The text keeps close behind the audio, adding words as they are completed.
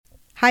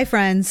Hi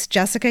friends,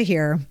 Jessica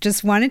here.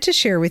 Just wanted to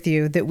share with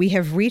you that we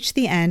have reached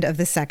the end of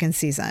the second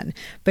season.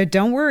 But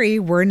don't worry,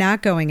 we're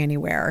not going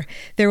anywhere.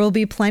 There will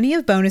be plenty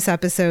of bonus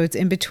episodes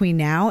in between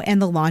now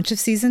and the launch of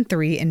season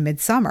 3 in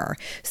midsummer.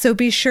 So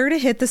be sure to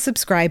hit the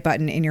subscribe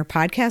button in your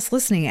podcast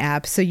listening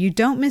app so you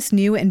don't miss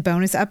new and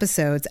bonus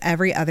episodes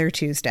every other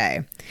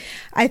Tuesday.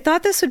 I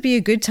thought this would be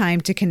a good time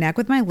to connect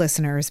with my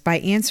listeners by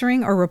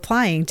answering or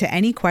replying to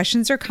any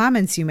questions or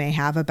comments you may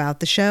have about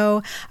the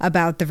show,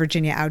 about the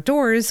Virginia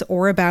Outdoors,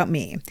 or about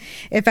me.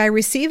 If I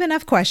receive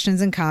enough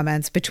questions and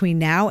comments between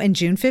now and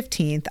June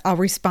 15th, I'll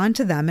respond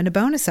to them in a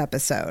bonus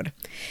episode.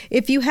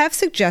 If you have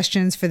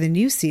suggestions for the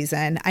new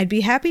season, I'd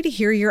be happy to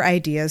hear your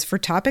ideas for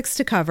topics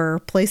to cover,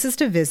 places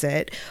to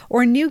visit,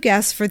 or new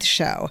guests for the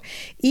show.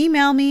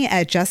 Email me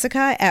at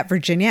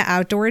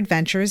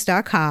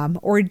jessica@virginiaoutdooradventures.com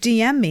or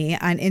DM me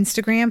on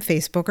Instagram,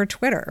 Facebook, or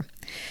Twitter.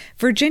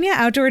 Virginia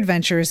Outdoor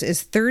Adventures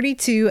is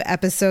 32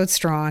 episodes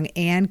strong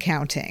and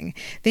counting.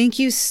 Thank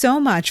you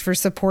so much for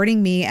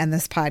supporting me and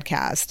this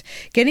podcast.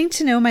 Getting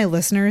to know my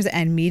listeners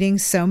and meeting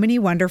so many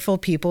wonderful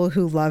people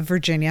who love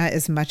Virginia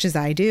as much as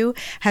I do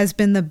has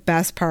been the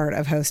best part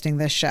of hosting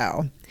this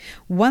show.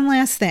 One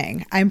last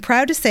thing, I'm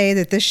proud to say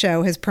that this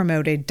show has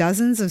promoted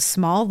dozens of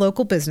small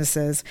local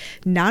businesses,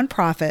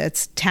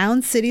 nonprofits,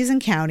 towns, cities,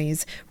 and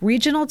counties,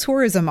 regional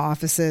tourism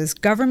offices,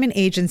 government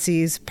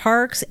agencies,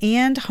 parks,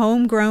 and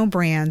homegrown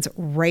brands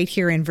right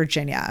here in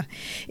Virginia.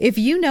 If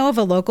you know of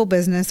a local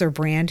business or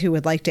brand who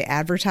would like to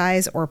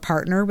advertise or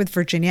partner with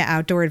Virginia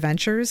Outdoor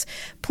Adventures,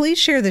 please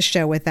share the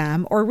show with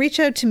them or reach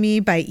out to me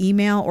by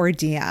email or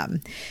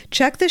DM.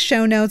 Check the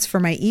show notes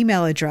for my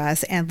email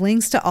address and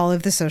links to all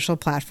of the social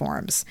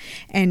platforms.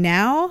 And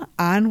now,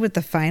 on with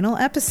the final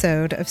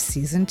episode of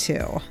Season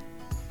 2.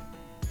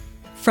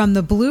 From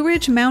the Blue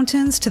Ridge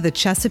Mountains to the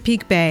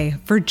Chesapeake Bay,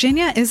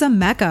 Virginia is a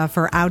mecca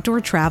for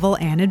outdoor travel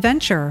and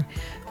adventure.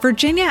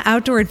 Virginia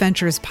Outdoor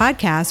Adventures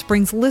podcast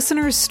brings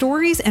listeners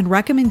stories and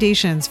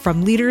recommendations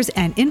from leaders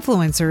and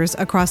influencers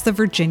across the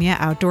Virginia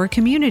outdoor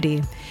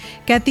community.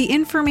 Get the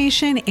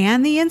information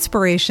and the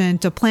inspiration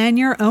to plan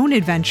your own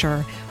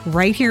adventure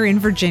right here in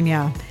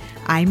Virginia.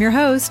 I'm your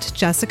host,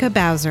 Jessica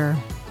Bowser.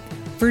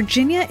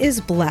 Virginia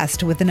is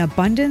blessed with an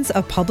abundance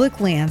of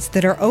public lands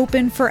that are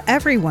open for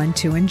everyone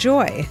to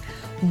enjoy.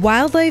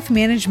 Wildlife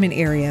management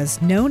areas,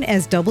 known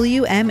as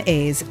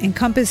WMAs,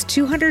 encompass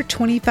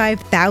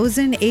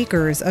 225,000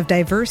 acres of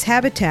diverse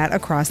habitat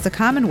across the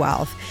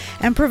Commonwealth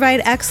and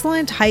provide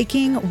excellent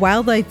hiking,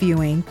 wildlife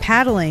viewing,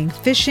 paddling,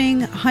 fishing,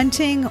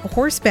 hunting,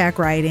 horseback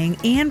riding,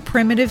 and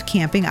primitive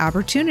camping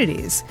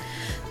opportunities.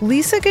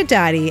 Lisa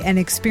Ghidotti, an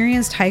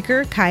experienced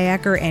hiker,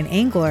 kayaker, and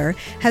angler,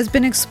 has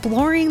been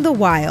exploring the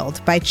wild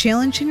by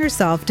challenging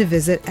herself to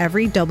visit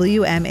every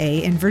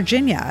WMA in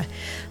Virginia.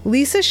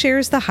 Lisa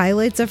shares the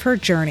highlights of her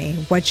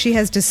journey, what she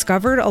has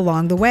discovered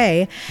along the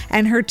way,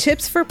 and her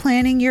tips for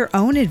planning your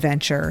own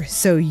adventure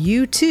so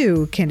you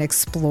too can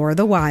explore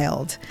the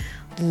wild.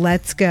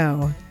 Let's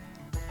go.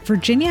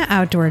 Virginia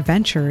Outdoor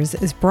Adventures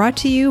is brought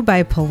to you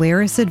by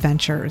Polaris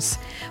Adventures.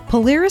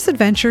 Polaris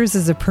Adventures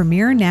is a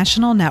premier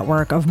national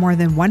network of more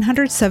than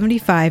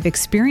 175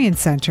 experience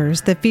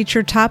centers that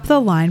feature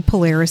top-of-the-line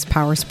Polaris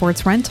power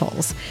sports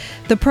rentals.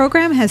 The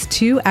program has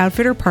 2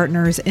 outfitter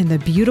partners in the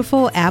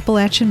beautiful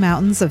Appalachian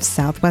Mountains of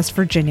Southwest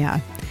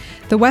Virginia.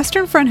 The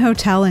Western Front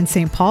Hotel in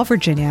St. Paul,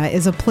 Virginia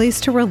is a place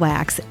to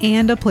relax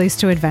and a place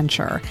to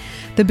adventure.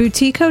 The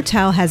boutique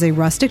hotel has a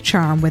rustic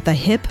charm with a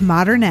hip,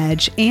 modern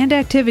edge and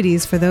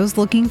activities for those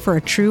looking for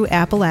a true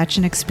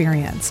Appalachian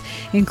experience,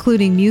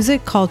 including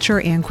music,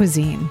 culture, and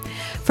cuisine.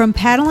 From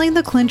paddling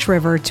the Clinch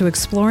River to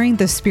exploring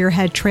the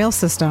Spearhead Trail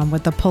System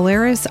with the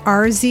Polaris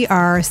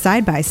RZR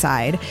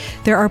side-by-side,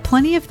 there are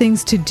plenty of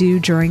things to do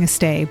during a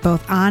stay,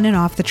 both on and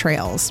off the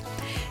trails.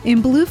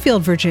 In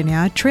Bluefield,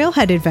 Virginia,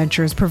 Trailhead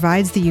Adventures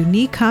provides the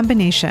unique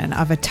combination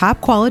of a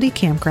top-quality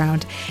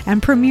campground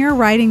and premier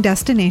riding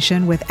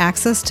destination with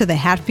access to the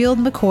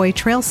Hatfield-McCoy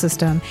Trail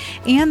System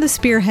and the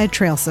Spearhead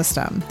Trail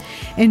System.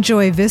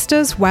 Enjoy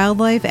vistas,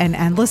 wildlife, and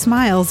endless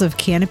miles of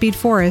canopied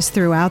forest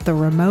throughout the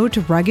remote,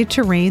 rugged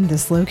terrain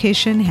this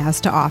location has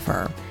to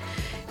offer.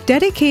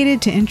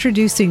 Dedicated to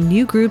introducing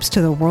new groups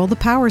to the world of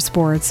power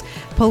sports,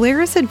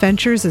 Polaris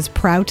Adventures is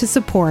proud to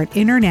support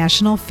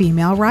International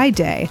Female Ride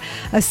Day,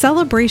 a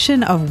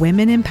celebration of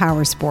women in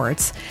power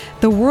sports.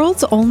 The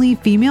world's only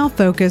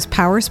female-focused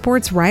power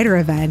sports rider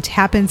event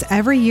happens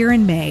every year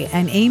in May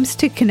and aims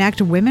to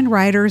connect women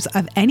riders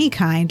of any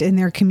kind in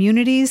their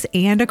communities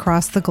and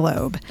across the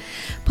globe.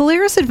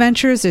 Polaris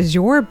Adventures is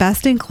your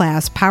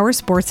best-in-class power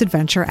sports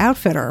adventure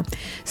outfitter.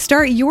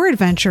 Start your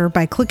adventure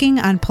by clicking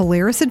on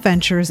Polaris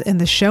Adventures in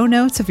the show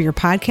notes of your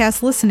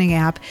podcast listening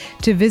app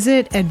to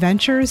visit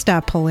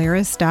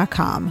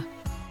adventures.polaris.com.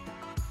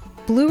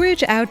 Blue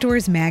Ridge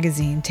Outdoors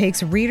magazine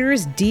takes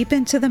readers deep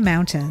into the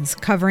mountains,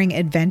 covering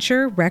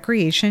adventure,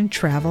 recreation,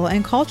 travel,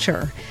 and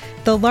culture.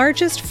 The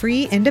largest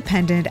free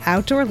independent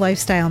outdoor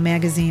lifestyle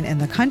magazine in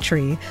the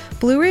country,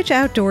 Blue Ridge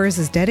Outdoors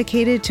is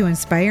dedicated to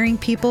inspiring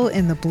people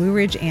in the Blue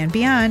Ridge and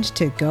beyond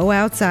to go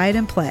outside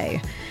and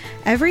play.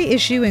 Every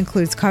issue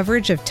includes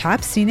coverage of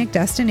top scenic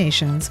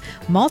destinations,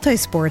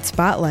 multi-sport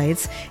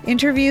spotlights,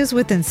 interviews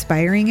with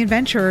inspiring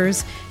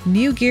adventurers,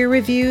 new gear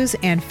reviews,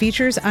 and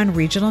features on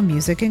regional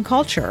music and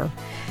culture.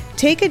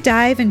 Take a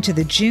dive into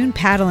the June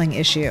paddling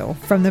issue.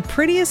 From the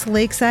prettiest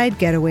lakeside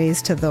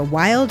getaways to the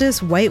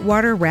wildest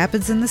whitewater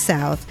rapids in the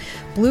South,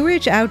 Blue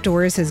Ridge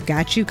Outdoors has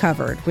got you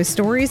covered with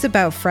stories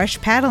about fresh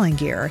paddling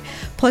gear,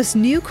 plus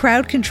new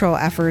crowd control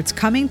efforts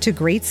coming to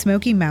Great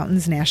Smoky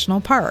Mountains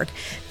National Park,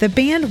 the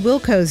band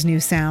Wilco's new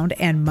sound,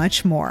 and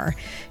much more.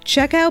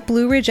 Check out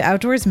Blue Ridge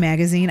Outdoors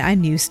magazine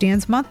on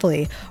newsstands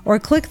monthly, or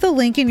click the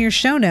link in your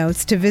show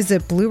notes to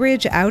visit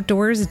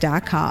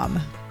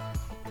blueridgeoutdoors.com.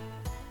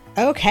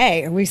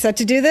 Okay, are we set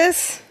to do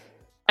this?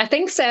 I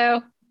think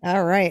so.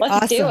 All right,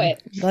 Let's awesome. do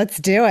it. Let's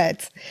do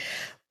it.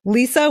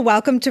 Lisa,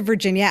 welcome to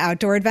Virginia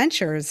Outdoor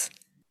Adventures.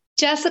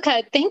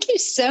 Jessica, thank you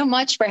so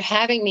much for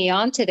having me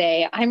on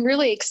today. I'm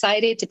really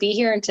excited to be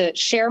here and to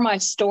share my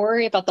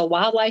story about the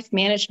wildlife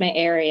management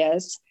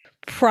areas.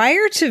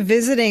 Prior to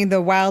visiting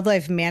the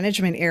wildlife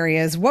management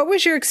areas, what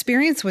was your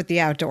experience with the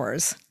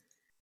outdoors?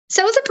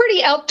 So I was a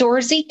pretty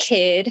outdoorsy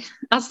kid.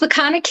 I was the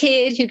kind of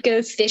kid who'd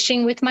go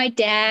fishing with my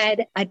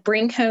dad. I'd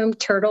bring home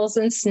turtles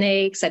and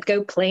snakes. I'd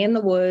go play in the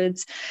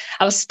woods.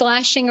 I was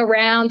splashing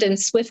around in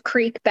Swift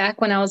Creek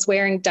back when I was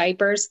wearing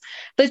diapers.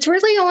 But it's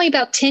really only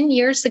about 10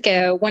 years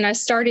ago when I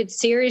started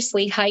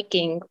seriously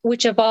hiking,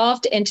 which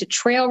evolved into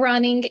trail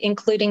running,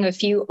 including a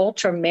few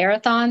ultra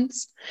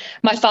marathons.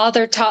 My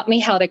father taught me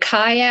how to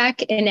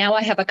kayak, and now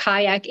I have a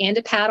kayak and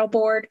a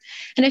paddleboard.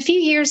 And a few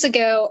years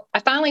ago, I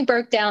finally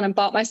broke down and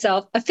bought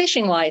myself a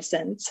fishing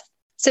license.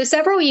 So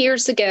several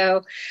years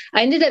ago,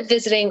 I ended up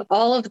visiting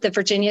all of the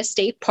Virginia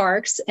state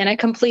parks, and I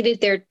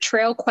completed their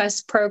Trail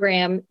Quest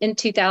program in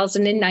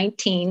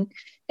 2019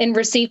 and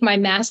received my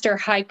master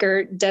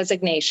hiker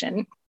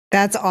designation.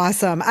 That's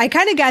awesome. I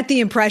kind of got the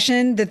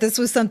impression that this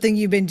was something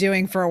you've been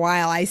doing for a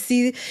while. I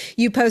see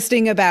you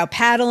posting about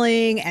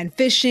paddling and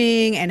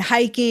fishing and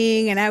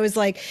hiking. And I was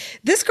like,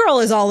 this girl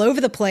is all over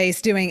the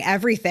place doing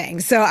everything.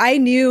 So I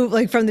knew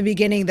like from the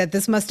beginning that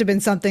this must have been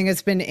something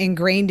that's been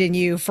ingrained in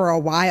you for a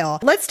while.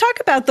 Let's talk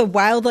about the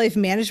wildlife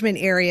management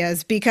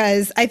areas,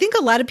 because I think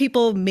a lot of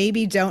people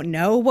maybe don't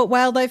know what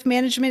wildlife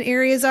management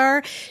areas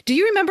are. Do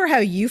you remember how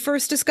you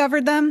first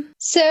discovered them?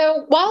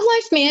 So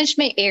wildlife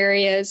management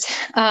areas,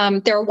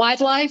 they're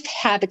wildlife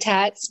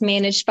habitats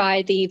managed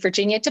by the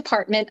Virginia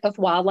Department of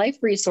Wildlife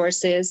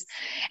Resources,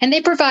 and they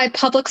provide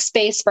public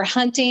space for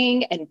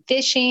hunting and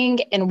fishing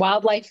and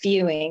wildlife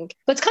viewing.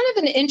 But it's kind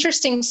of an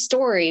interesting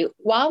story.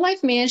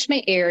 Wildlife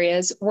management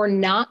areas were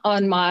not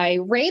on my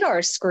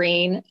radar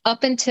screen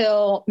up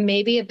until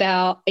maybe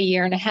about a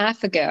year and a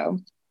half ago.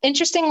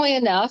 Interestingly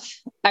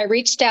enough, I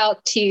reached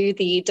out to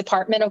the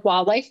Department of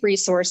Wildlife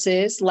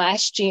Resources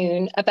last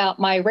June about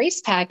my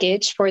race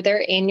package for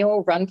their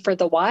annual Run for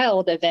the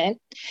Wild event,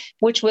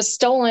 which was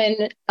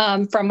stolen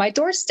from my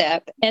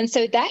doorstep. And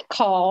so that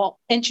call,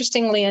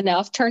 interestingly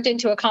enough, turned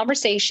into a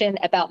conversation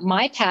about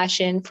my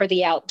passion for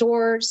the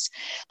outdoors,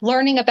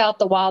 learning about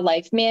the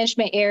wildlife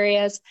management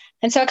areas.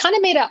 And so I kind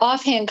of made an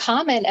offhand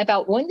comment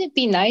about, wouldn't it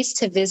be nice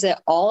to visit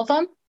all of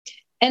them?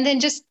 And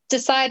then just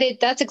decided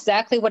that's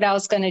exactly what I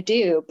was going to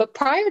do. But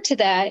prior to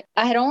that,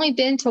 I had only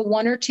been to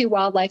one or two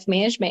wildlife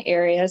management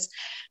areas.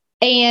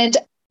 And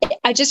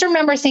I just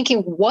remember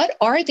thinking, what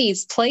are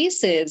these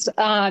places?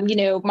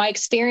 My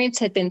experience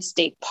had been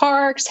state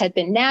parks, had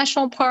been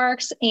national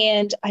parks.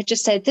 And I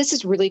just said, this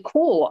is really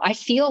cool. I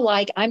feel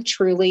like I'm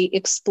truly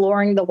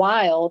exploring the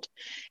wild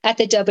at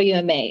the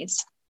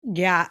WMAs.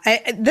 Yeah,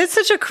 that's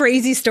such a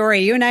crazy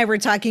story. You and I were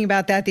talking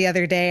about that the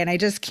other day, and I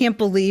just can't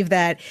believe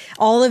that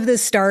all of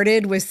this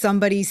started with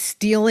somebody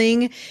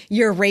stealing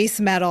your race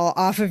medal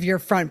off of your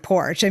front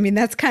porch. I mean,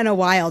 that's kind of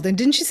wild. And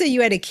didn't you say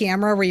you had a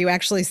camera where you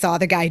actually saw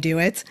the guy do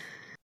it?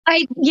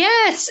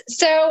 Yes.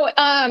 So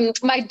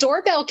my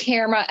doorbell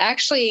camera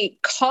actually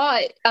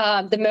caught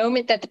the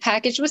moment that the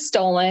package was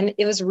stolen.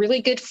 It was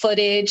really good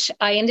footage.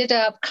 I ended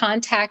up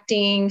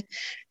contacting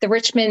the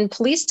Richmond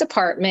Police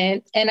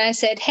Department, and I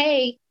said,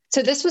 hey,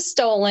 so this was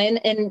stolen,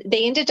 and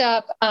they ended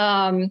up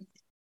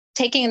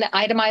taking an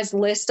itemized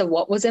list of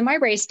what was in my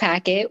race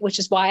packet, which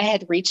is why I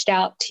had reached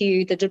out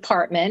to the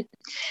Department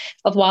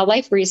of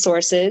Wildlife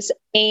Resources.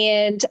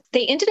 And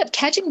they ended up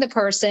catching the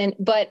person,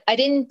 but I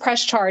didn't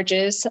press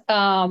charges.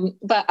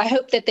 But I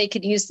hope that they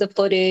could use the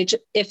footage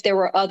if there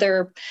were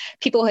other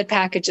people who had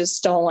packages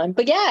stolen.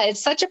 But yeah,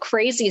 it's such a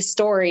crazy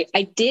story.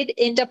 I did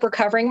end up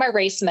recovering my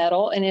race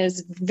medal, and it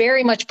is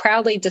very much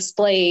proudly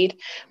displayed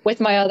with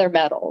my other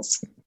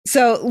medals.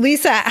 So,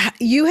 Lisa,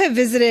 you have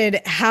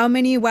visited how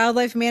many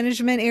wildlife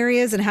management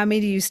areas, and how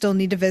many do you still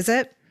need to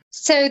visit?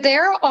 So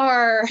there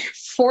are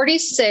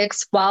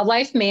 46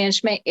 wildlife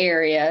management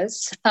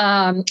areas.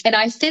 And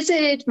I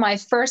visited my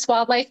first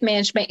wildlife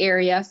management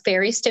area,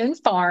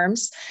 Fairystone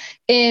Farms,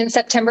 in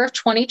September of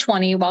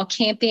 2020 while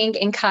camping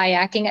and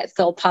kayaking at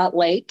Philpott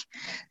Lake.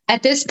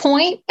 At this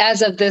point,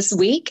 as of this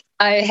week,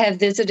 I have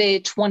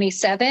visited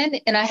 27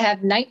 and I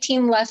have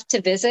 19 left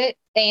to visit.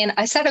 And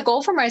I set a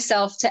goal for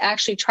myself to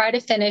actually try to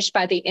finish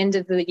by the end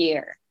of the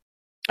year.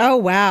 Oh,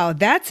 wow.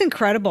 That's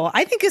incredible.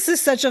 I think this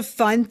is such a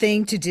fun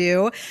thing to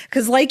do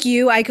because, like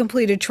you, I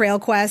completed Trail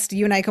Quest.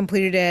 You and I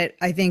completed it,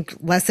 I think,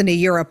 less than a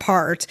year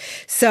apart.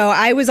 So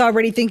I was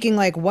already thinking,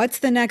 like, what's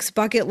the next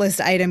bucket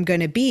list item going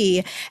to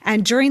be?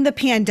 And during the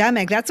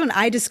pandemic, that's when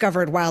I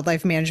discovered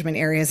wildlife management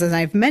areas. And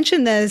I've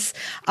mentioned this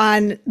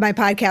on my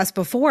podcast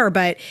before,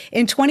 but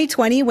in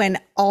 2020, when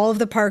all of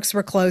the parks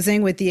were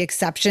closing with the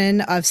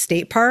exception of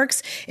state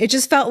parks, it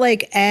just felt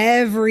like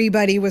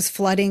everybody was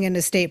flooding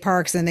into state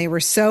parks and they were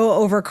so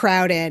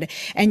overcrowded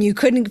and you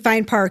couldn't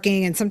find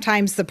parking. And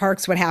sometimes the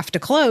parks would have to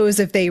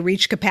close if they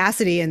reached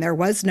capacity and there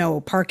was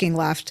no parking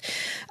left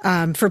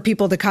for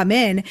people to come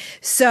in.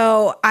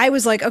 So I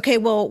was like, okay,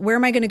 well, where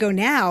am I going to go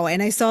now?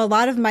 And I saw a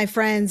lot of my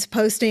friends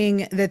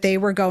posting that they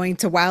were going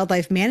to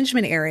wildlife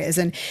management areas.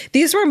 And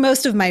these were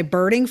most of my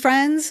birding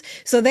friends.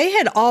 So they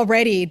had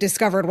already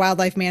discovered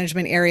wildlife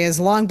management areas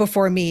long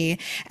before me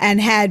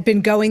and had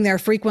been going there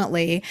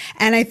frequently.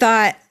 And I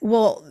thought,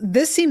 well,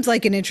 this seems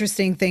like an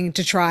interesting thing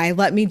to try.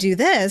 Let me do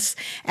this.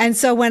 And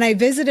so when I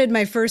visited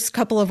my first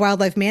couple of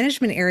wildlife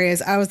management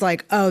areas, I was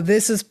like, oh,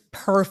 this is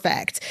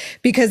perfect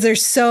because they're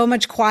so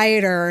much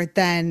quieter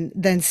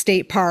than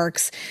state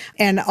parks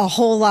and a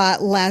whole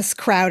lot less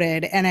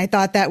crowded. And I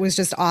thought that was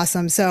just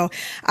awesome. So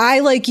I,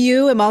 like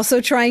you, am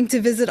also trying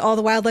to visit all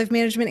the wildlife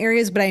management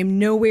areas, but I am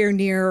nowhere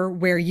near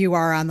where you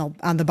are on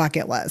the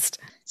bucket list.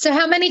 So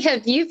how many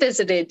have you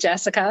visited,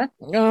 Jessica?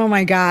 Oh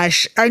my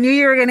gosh. I knew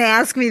you were going to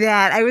ask me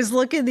that. I was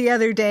looking the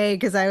other day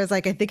because I was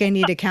like, I think I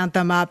need to count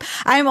them up.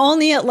 I'm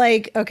only at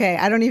like, okay,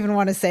 I don't even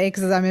want to say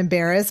because I'm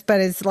embarrassed, but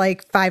it's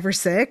like 5 or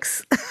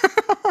 6.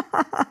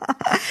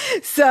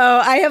 So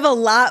I have a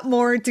lot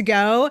more to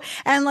go.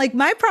 And like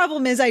my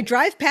problem is I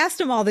drive past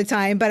them all the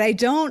time, but I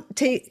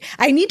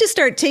need to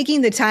start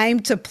taking the time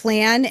to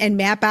plan and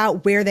map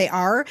out where they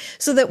are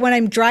so that when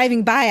I'm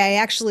driving by, I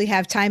actually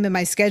have time in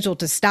my schedule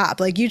to stop.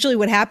 Like usually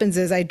what happens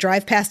is I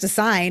drive past a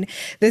sign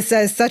that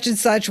says such and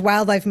such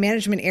wildlife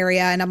management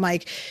area. And I'm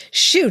like,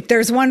 shoot,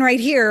 there's one right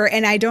here.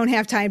 And I don't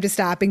have time to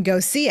stop and go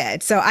see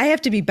it. So I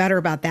have to be better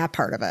about that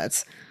part of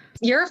it.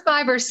 Your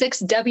 5 or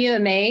 6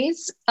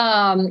 WMAs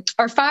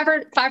are five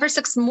or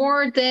six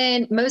more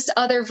than most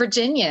other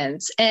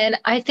Virginians. And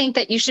I think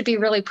that you should be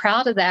really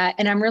proud of that.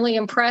 And I'm really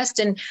impressed.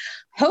 And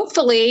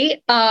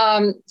hopefully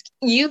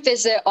you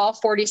visit all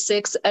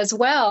 46 as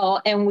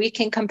well, and we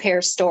can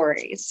compare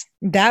stories.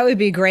 That would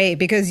be great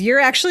because you're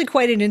actually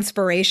quite an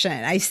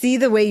inspiration. I see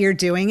the way you're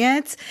doing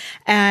it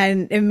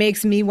and it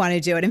makes me want to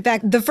do it. In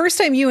fact, the first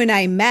time you and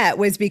I met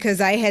was because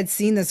I had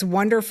seen this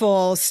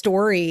wonderful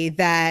story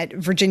that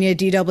Virginia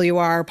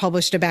DWR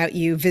published about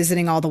you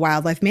visiting all the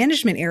wildlife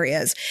management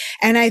areas.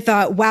 And I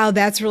thought, wow,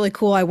 that's really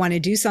cool. I want to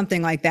do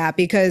something like that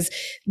because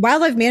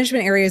wildlife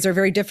management areas are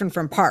very different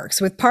from parks.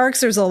 With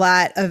parks, there's a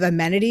lot of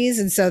amenities.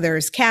 And so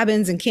there's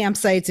cabins and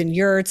campsites and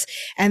yurts,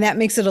 and that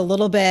makes it a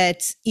little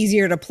bit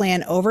easier to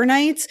plan overnight.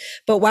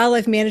 But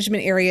wildlife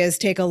management areas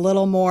take a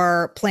little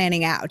more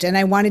planning out. And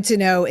I wanted to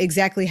know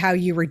exactly how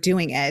you were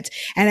doing it.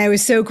 And I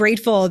was so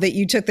grateful that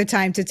you took the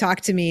time to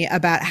talk to me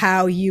about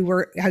how you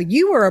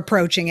were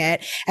approaching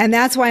it. And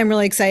that's why I'm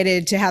really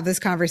excited to have this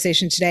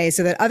conversation today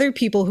so that other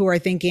people who are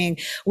thinking,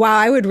 wow,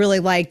 I would really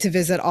like to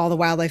visit all the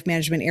wildlife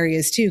management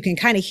areas too, can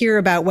kind of hear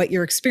about what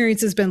your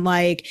experience has been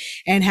like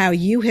and how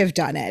you have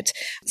done it.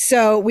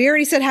 So we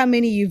already said how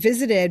many you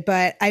visited,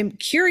 but I'm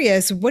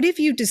curious, what have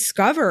you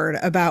discovered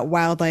about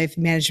wildlife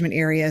management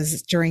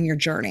areas during your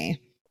journey?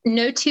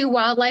 No two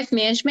wildlife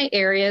management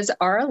areas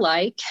are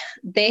alike.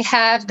 They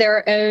have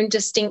their own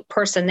distinct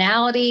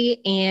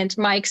personality, and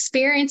my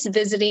experience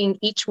visiting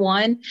each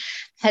one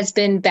has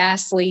been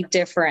vastly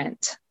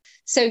different.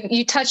 So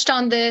you touched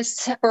on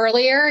this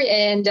earlier,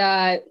 and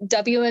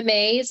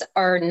WMAs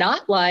are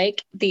not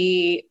like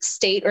the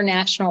state or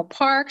national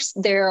parks.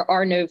 There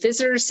are no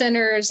visitor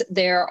centers.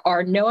 There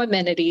are no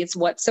amenities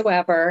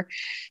whatsoever.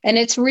 And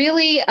it's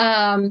really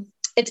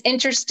it's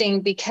interesting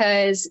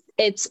because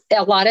it's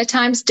a lot of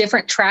times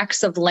different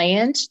tracts of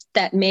land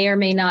that may or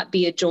may not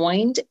be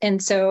adjoined.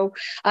 And so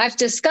I've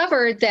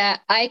discovered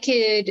that I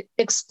could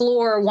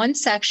explore one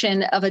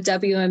section of a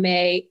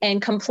WMA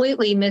and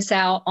completely miss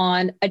out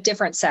on a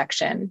different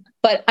section.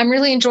 But I'm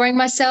really enjoying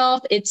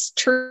myself. It's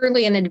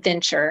truly an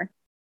adventure.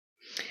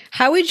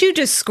 How would you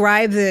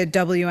describe the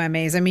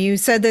WMAs? I mean, you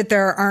said that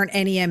there aren't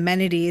any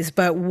amenities,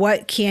 but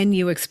what can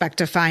you expect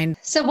to find?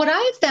 So what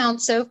I've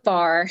found so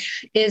far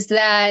is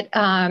that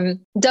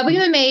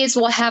WMAs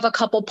will have a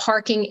couple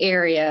parking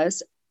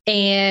areas.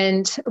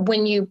 And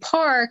when you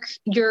park,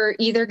 you're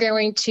either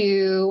going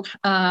to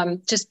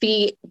just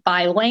be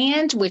by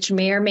land, which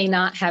may or may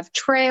not have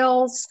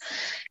trails.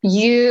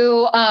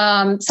 You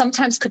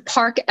sometimes could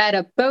park at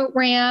a boat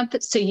ramp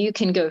so you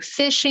can go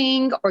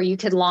fishing, or you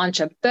could launch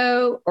a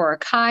boat or a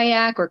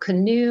kayak or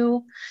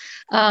canoe.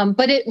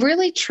 But it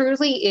really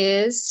truly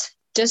is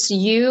just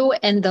you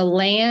and the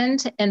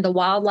land and the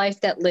wildlife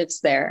that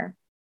lives there.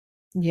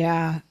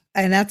 Yeah.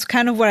 And that's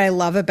kind of what I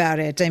love about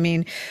it. I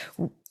mean,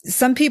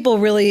 Some people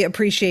really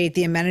appreciate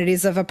the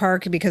amenities of a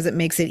park because it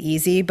makes it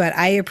easy, but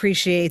I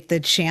appreciate the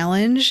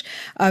challenge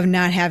of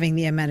not having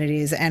the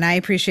amenities, and I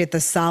appreciate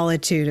the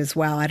solitude as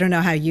well. I don't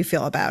know how you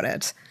feel about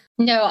it.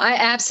 No, I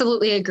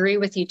absolutely agree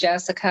with you,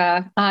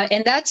 Jessica.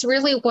 And that's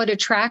really what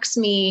attracts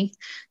me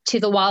to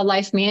the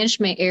wildlife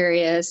management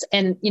areas.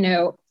 And,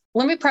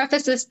 let me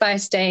preface this by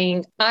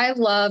saying I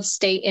love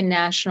state and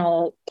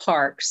national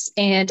parks,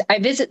 and I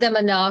visit them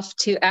enough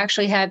to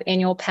actually have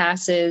annual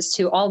passes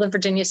to all the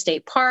Virginia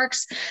state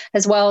parks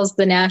as well as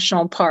the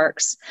national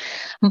parks.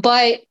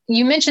 But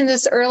you mentioned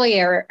this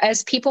earlier,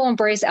 as people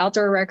embrace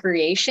outdoor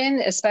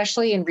recreation,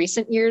 especially in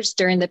recent years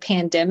during the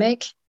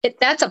pandemic,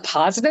 that's a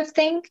positive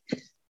thing.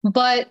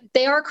 But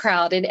they are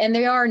crowded and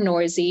they are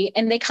noisy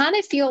and they kind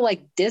of feel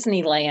like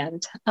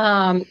Disneyland.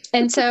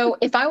 And so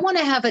if I want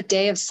to have a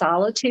day of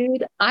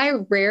solitude, I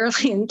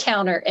rarely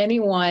encounter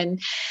anyone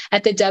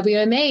at the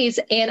WMAs,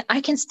 and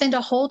I can spend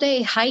a whole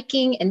day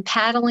hiking and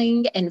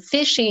paddling and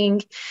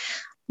fishing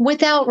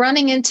without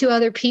running into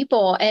other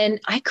people.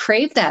 And I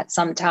crave that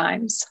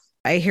sometimes.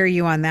 I hear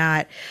you on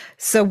that.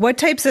 So what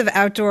types of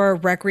outdoor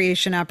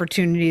recreation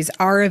opportunities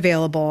are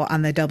available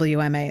on the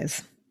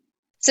WMAs?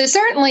 So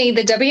certainly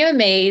the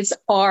WMAs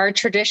are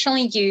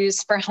traditionally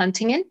used for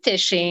hunting and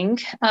fishing,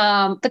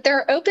 but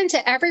they're open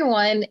to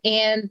everyone,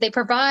 and they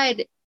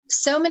provide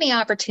so many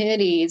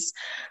opportunities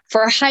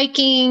for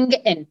hiking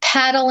and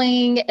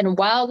paddling and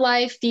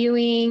wildlife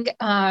viewing.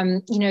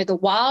 The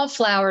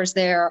wildflowers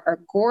there are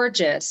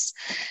gorgeous.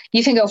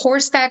 You can go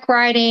horseback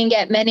riding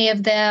at many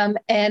of them,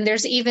 and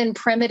there's even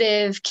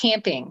primitive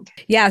camping.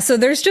 Yeah, so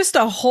there's just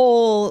a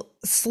whole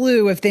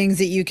slew of things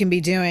that you can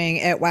be doing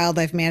at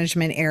wildlife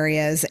management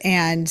areas.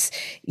 And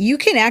you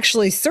can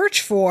actually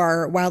search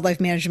for wildlife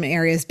management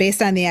areas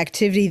based on the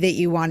activity that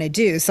you want to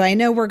do. So I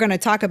know we're going to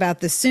talk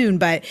about this soon,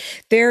 but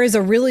there is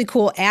a really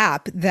cool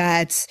app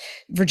that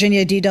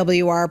Virginia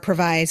DWR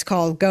provides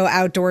called Go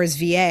Outdoors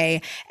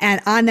VA. And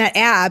on that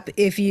app,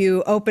 if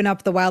you open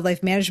up the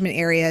wildlife management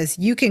areas,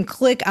 you can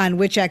click on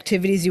which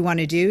activities you want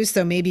to do.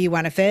 So maybe you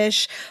want to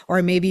fish,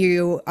 or maybe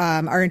you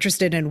are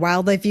interested in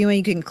wildlife viewing.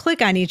 You can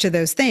click on each of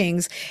those things,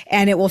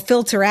 and it will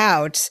filter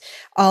out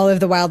all of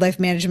the wildlife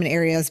management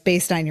areas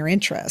based on your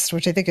interest,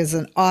 which I think is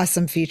an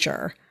awesome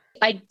feature.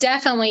 I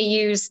definitely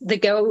use the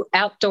Go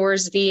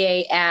Outdoors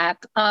VA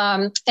app.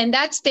 And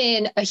that's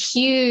been a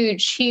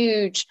huge,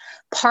 huge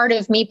part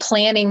of me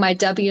planning my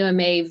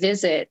WMA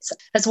visits,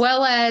 as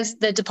well as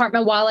the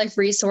Department of Wildlife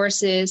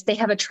Resources. They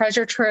have a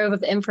treasure trove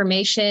of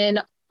information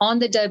on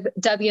the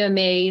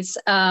WMAs,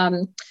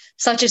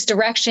 such as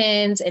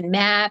directions and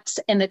maps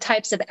and the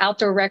types of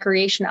outdoor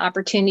recreation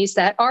opportunities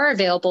that are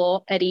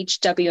available at each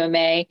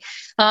WMA.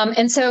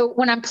 And so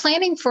when I'm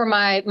planning for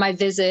my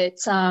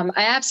visits, I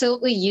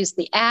absolutely use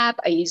the app,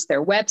 I use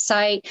their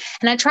website,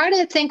 and I try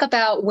to think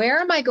about where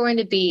am I going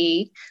to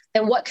be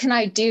and what can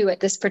I do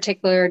at this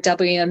particular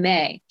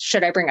WMA?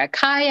 Should I bring a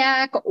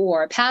kayak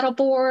or a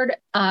paddleboard?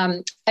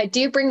 I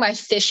do bring my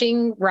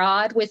fishing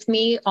rod with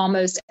me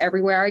almost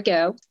everywhere I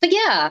go. But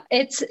yeah,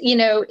 it's,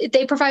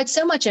 they provide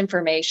so much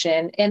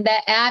information, and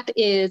that app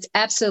is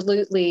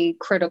absolutely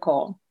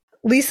critical.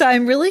 Lisa,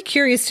 I'm really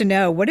curious to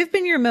know, what have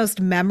been your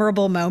most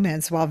memorable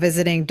moments while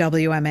visiting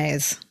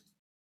WMAs?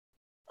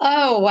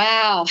 Oh,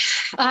 wow.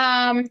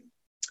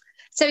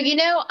 So,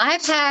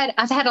 I've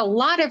had a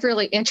lot of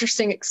really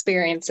interesting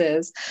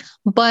experiences,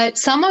 but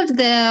some of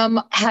them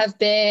have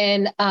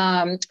been,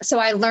 so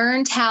I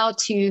learned how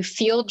to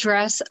field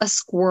dress a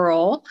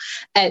squirrel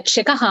at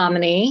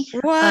Chickahominy.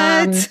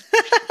 What?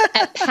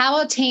 At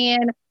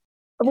Powhatan.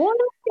 Well,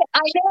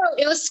 I know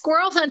it was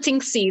squirrel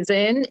hunting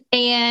season,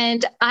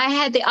 and I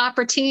had the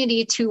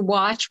opportunity to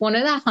watch one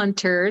of the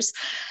hunters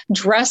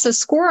dress a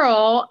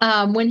squirrel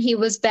when he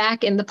was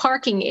back in the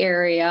parking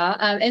area.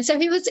 And so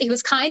he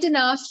was kind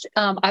enough.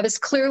 I was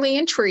clearly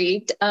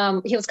intrigued.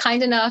 He was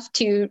kind enough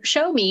to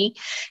show me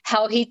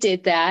how he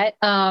did that.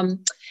 I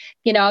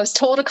was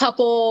told a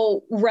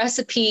couple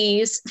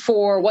recipes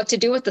for what to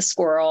do with the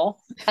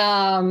squirrel.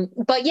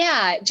 But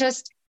yeah,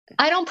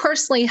 I don't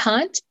personally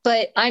hunt,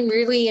 but I'm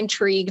really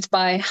intrigued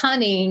by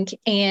hunting,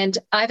 and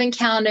I've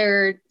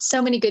encountered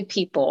so many good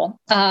people.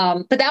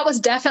 But that was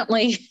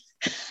definitely,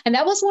 and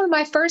that was one of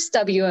my first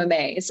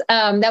WMAs.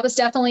 That was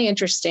definitely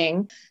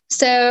interesting.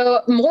 So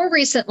more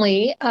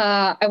recently,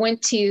 I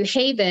went to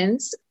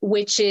Havens,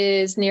 which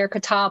is near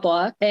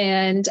Catawba,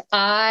 and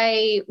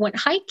I went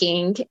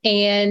hiking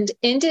and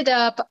ended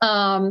up,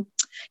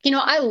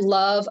 I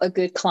love a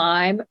good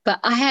climb, but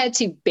I had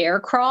to bear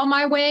crawl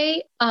my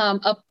way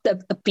up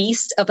a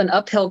beast of an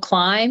uphill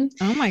climb.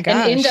 Oh my gosh.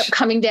 And end up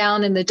coming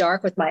down in the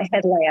dark with my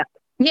headlamp.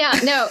 Yeah,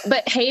 no,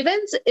 but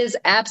Havens is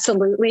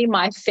absolutely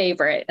my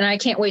favorite, and I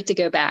can't wait to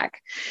go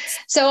back.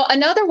 So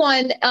another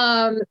one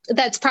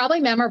that's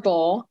probably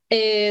memorable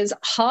is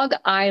Hog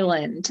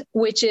Island,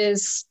 which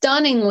is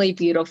stunningly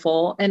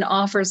beautiful and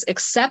offers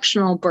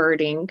exceptional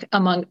birding,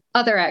 among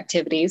other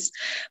activities.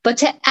 But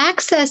to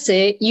access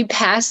it, you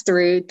pass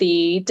through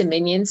the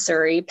Dominion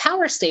Surrey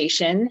Power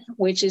Station,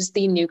 which is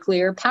the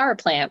nuclear power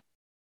plant.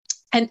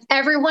 And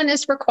everyone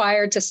is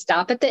required to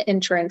stop at the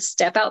entrance,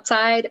 step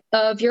outside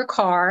of your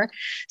car.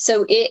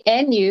 So it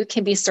and you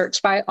can be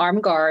searched by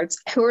armed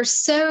guards who are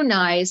so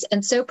nice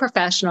and so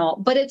professional.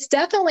 But it's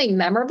definitely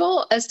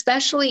memorable,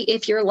 especially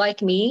if you're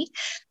like me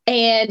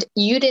and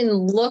you didn't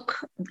look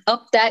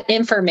up that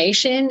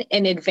information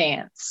in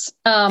advance.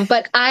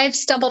 But I've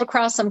stumbled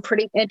across some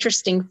pretty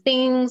interesting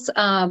things.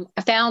 I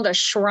found a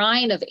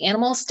shrine of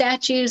animal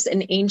statues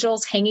and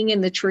angels hanging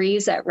in the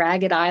trees at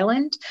Ragged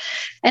Island.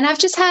 And I've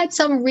just had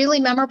some really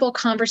memorable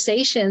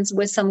conversations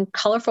with some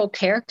colorful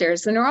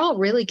characters, and they're all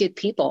really good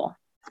people.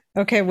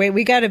 Okay, wait,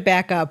 we got to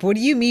back up. What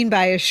do you mean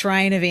by a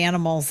shrine of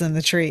animals in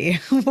the tree?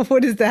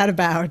 What is that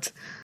about?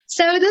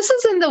 So this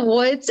is in the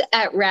woods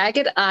at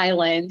Ragged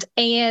Island,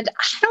 and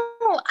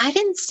I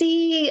didn't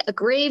see a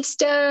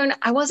gravestone.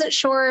 I wasn't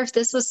sure if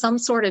this was some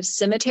sort of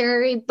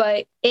cemetery,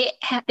 but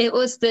it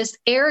was this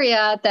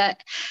area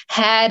that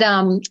had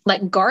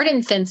like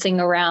garden fencing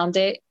around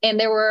it, and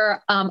there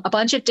were a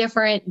bunch of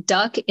different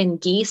duck and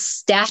geese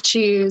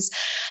statues.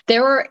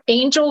 There were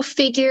angel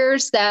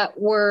figures that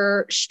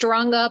were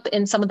strung up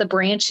in some of the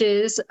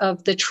branches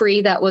of the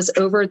tree that was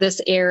over this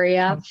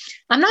area.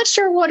 I'm not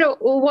sure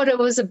what it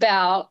was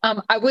about.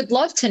 I would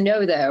love to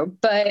know though,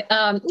 but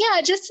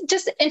yeah,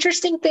 just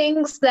interesting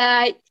things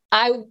that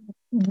I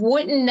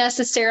wouldn't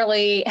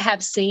necessarily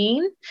have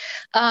seen,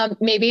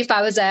 maybe if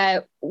I was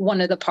at one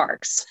of the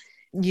parks.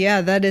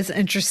 Yeah, that is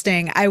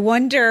interesting. I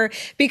wonder,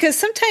 because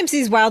sometimes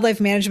these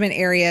wildlife management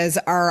areas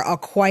are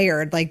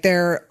acquired, like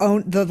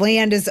the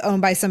land is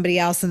owned by somebody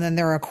else and then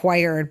they're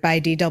acquired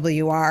by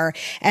DWR.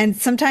 And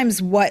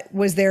sometimes what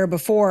was there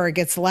before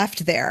gets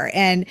left there.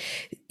 And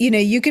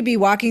you could be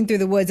walking through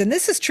the woods, and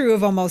this is true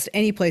of almost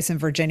any place in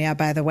Virginia,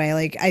 by the way.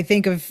 Like I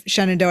think of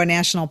Shenandoah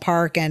National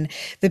Park and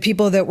the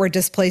people that were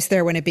displaced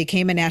there when it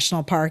became a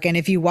national park. And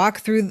if you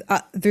walk through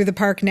the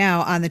park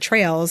now on the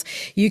trails,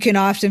 you can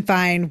often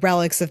find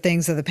relics of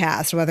things of the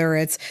past, whether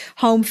it's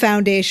home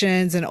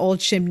foundations, an old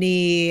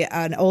chimney,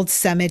 an old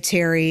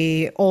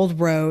cemetery, old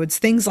roads,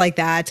 things like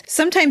that.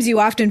 Sometimes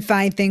you often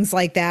find things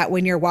like that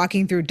when you're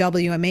walking through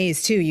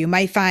WMAs too. You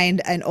might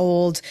find an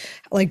old,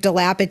 like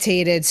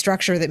dilapidated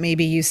structure that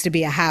maybe used to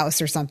be a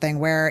house or something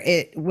where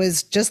it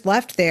was just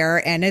left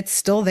there and it's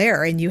still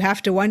there. And you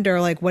have to wonder,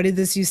 like, what did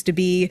this used to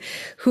be?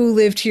 Who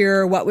lived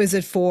here? What was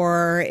it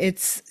for?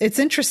 It's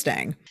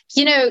interesting.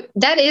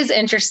 That is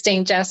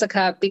interesting,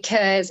 Jessica,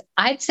 because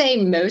I'd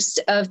say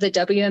most of the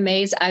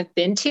WMAs I've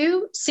been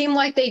to seem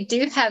like they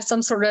do have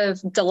some sort of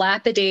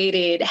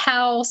dilapidated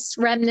house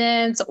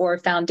remnants or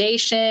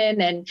foundation.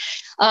 And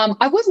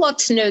I would love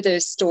to know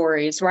those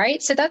stories,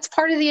 right? So that's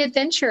part of the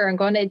adventure and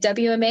going to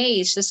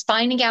WMAs, just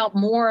finding out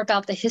more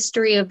about the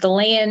history of the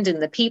land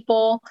and the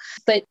people.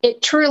 But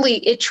it truly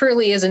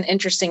is an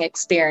interesting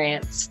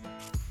experience.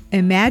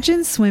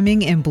 Imagine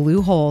swimming in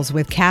blue holes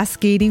with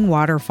cascading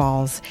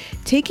waterfalls,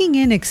 taking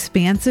in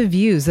expansive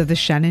views of the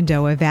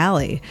Shenandoah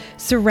Valley,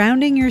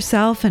 surrounding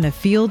yourself in a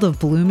field of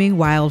blooming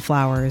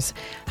wildflowers,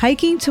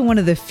 hiking to one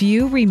of the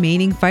few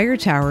remaining fire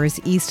towers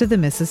east of the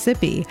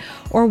Mississippi,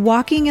 or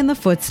walking in the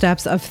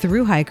footsteps of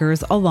thru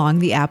hikers along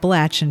the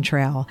Appalachian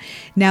Trail.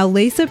 Now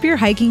lace up your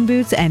hiking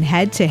boots and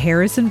head to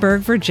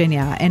Harrisonburg,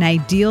 Virginia, an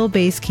ideal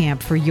base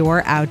camp for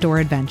your outdoor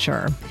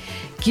adventure.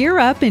 Gear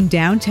up in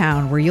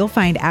downtown where you'll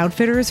find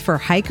outfitters for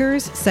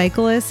hikers,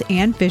 cyclists,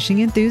 and fishing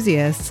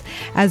enthusiasts,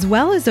 as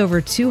well as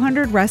over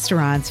 200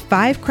 restaurants,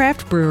 5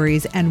 craft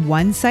breweries, and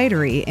 1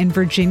 cidery in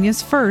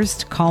Virginia's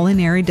first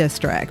culinary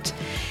district.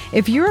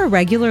 If you're a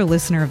regular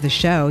listener of the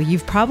show,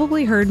 you've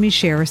probably heard me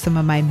share some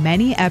of my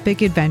many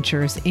epic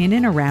adventures in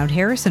and around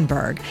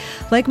Harrisonburg,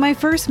 like my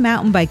first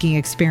mountain biking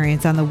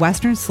experience on the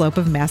western slope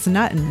of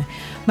Massanutten,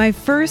 my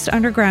first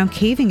underground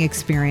caving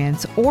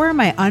experience, or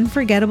my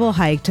unforgettable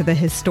hike to the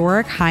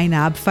historic High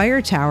Knob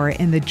Fire Tower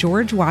in the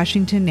George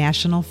Washington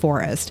National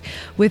Forest,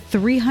 with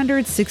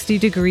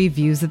 360-degree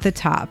views at the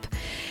top.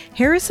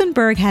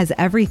 Harrisonburg has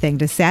everything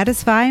to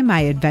satisfy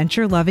my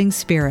adventure-loving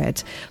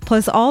spirit,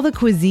 plus all the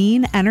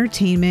cuisine,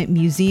 entertainment,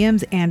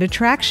 museums, and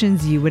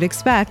attractions you would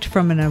expect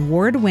from an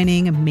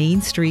award-winning Main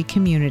Street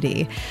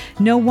community.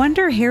 No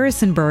wonder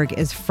Harrisonburg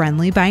is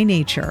friendly by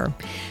nature.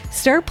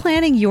 Start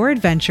planning your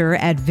adventure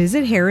at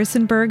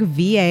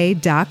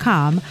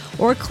visitharrisonburgva.com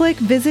or click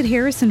Visit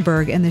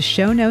Harrisonburg in the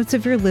show notes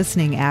of your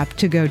listening app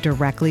to go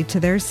directly to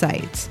their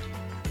site.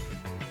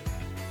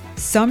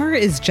 Summer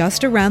is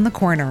just around the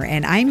corner,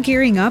 and I'm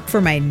gearing up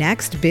for my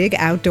next big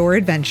outdoor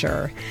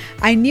adventure.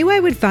 I knew I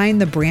would find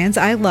the brands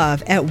I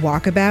love at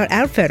Walkabout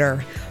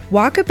Outfitter.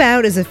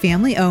 Walkabout is a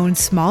family-owned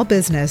small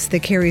business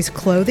that carries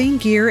clothing,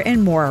 gear,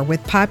 and more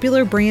with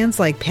popular brands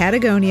like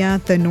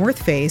Patagonia, The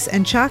North Face,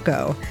 and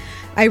Chaco.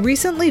 I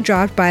recently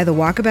dropped by the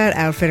Walkabout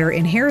Outfitter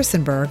in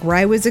Harrisonburg, where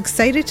I was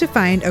excited to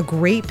find a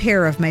great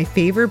pair of my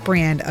favorite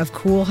brand of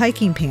cool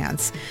hiking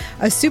pants,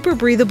 a super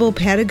breathable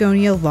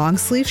Patagonia long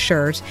sleeve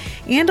shirt,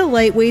 and a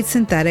lightweight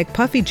synthetic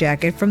puffy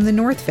jacket from the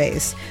North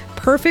Face,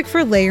 perfect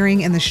for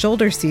layering in the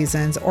shoulder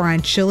seasons or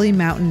on chilly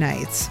mountain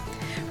nights.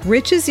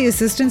 Rich is the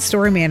assistant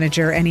store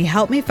manager, and he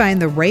helped me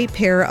find the right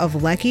pair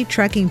of Lecky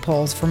trekking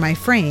poles for my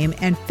frame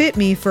and fit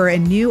me for a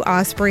new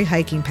Osprey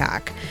hiking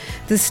pack.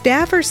 The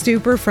staff are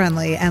super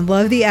friendly and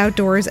love the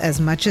outdoors as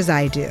much as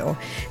I do.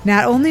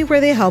 Not only were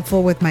they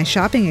helpful with my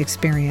shopping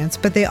experience,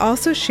 but they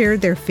also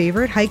shared their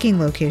favorite hiking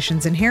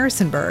locations in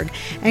Harrisonburg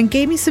and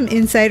gave me some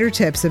insider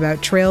tips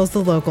about trails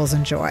the locals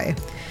enjoy.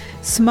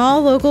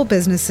 Small local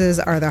businesses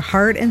are the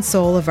heart and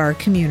soul of our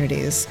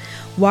communities.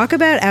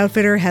 Walkabout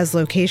Outfitter has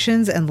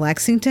locations in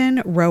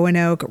Lexington,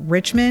 Roanoke,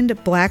 Richmond,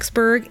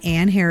 Blacksburg,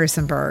 and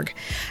Harrisonburg.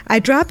 I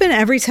drop in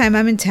every time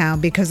I'm in town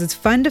because it's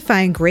fun to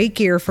find great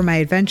gear for my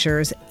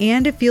adventures,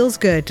 and it feels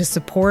good to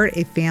support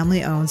a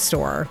family-owned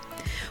store.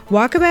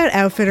 Walkabout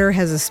Outfitter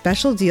has a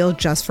special deal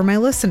just for my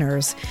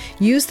listeners.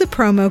 Use the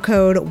promo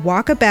code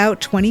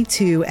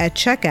Walkabout22 at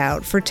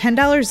checkout for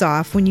 $10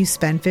 off when you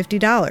spend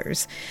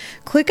 $50.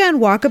 Click on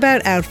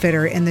Walkabout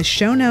Outfitter in the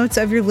show notes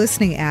of your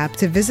listening app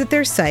to visit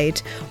their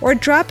site, or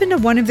drop into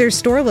one of their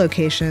store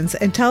locations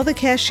and tell the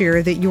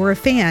cashier that you're a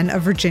fan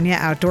of Virginia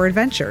Outdoor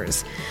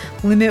Adventures.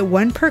 Limit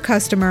 1 per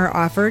customer.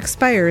 Offer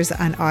expires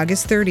on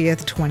August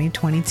 30th,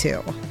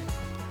 2022.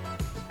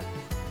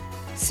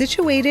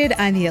 Situated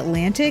on the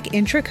Atlantic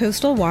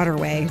Intracoastal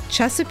Waterway,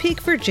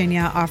 Chesapeake,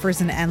 Virginia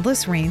offers an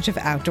endless range of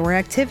outdoor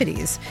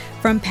activities,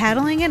 from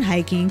paddling and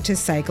hiking to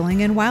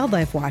cycling and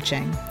wildlife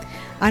watching.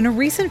 On a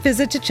recent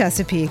visit to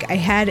Chesapeake, I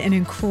had an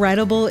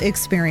incredible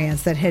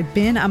experience that had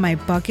been on my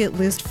bucket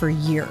list for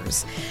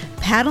years: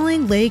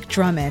 paddling Lake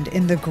Drummond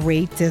in the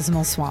Great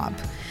Dismal Swamp.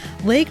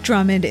 Lake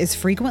Drummond is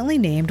frequently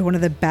named one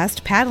of the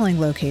best paddling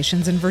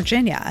locations in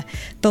Virginia.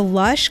 The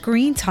lush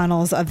green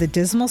tunnels of the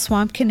Dismal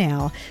Swamp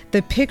Canal,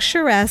 the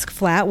picturesque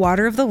flat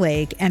water of the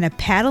lake, and a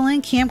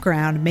paddling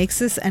campground makes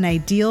this an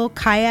ideal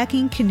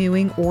kayaking,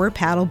 canoeing, or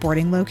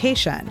paddleboarding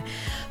location.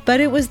 But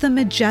it was the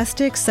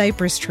majestic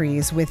cypress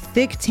trees with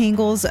thick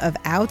tangles of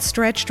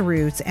outstretched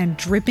roots and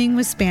dripping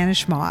with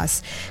Spanish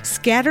moss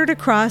scattered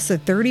across a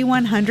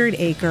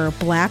 3,100-acre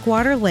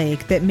Blackwater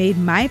lake that made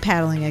my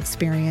paddling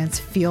experience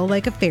feel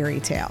like a fairy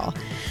tale.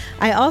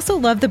 I also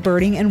love the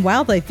birding and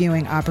wildlife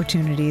viewing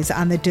opportunities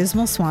on the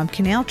Dismal Swamp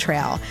Canal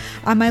Trail.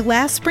 On my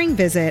last spring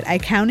visit, I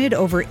counted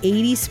over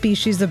 80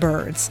 species of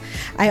birds.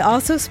 I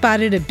also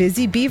spotted a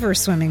busy beaver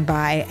swimming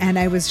by, and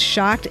I was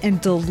shocked and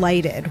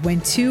delighted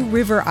when 2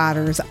 river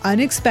otters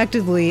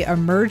unexpectedly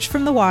emerged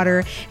from the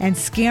water and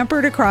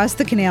scampered across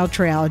the canal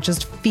trail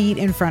just feet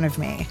in front of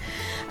me.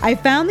 I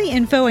found the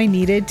info I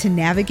needed to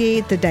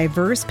navigate the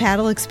diverse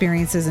paddle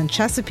experiences in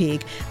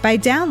Chesapeake by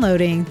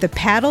downloading the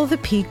Paddle the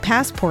Peak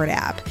Passport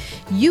app.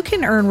 You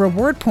can earn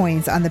reward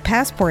points on the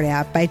Passport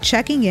app by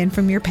checking in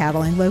from your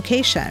paddling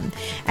location.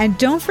 And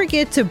don't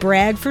forget to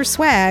brag for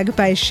swag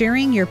by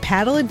sharing your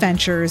paddle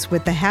adventures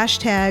with the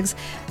hashtags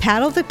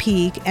Paddle the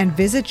Peak and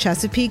Visit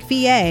Chesapeake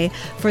VA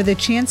for the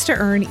chance to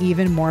earn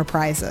even more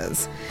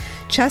prizes.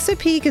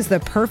 Chesapeake is the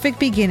perfect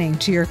beginning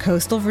to your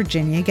coastal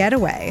Virginia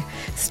getaway.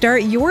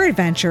 Start your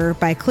adventure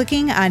by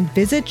clicking on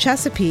Visit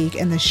Chesapeake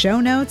in the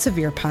show notes of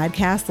your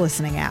podcast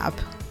listening app.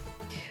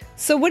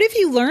 So what have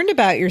you learned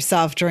about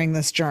yourself during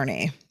this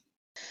journey?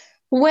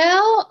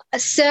 Well,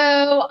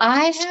 so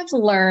I have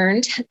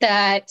learned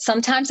that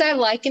sometimes I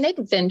like an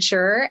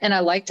adventure and I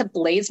like to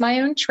blaze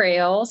my own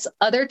trails.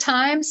 Other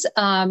times,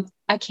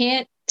 I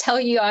can't tell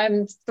you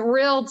I'm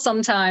thrilled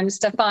sometimes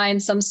to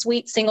find some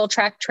sweet single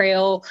track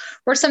trail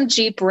or some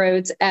Jeep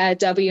roads at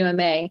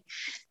WMA.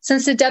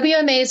 Since the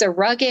WMAs are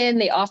rugged,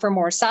 they offer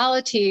more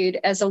solitude.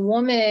 As a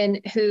woman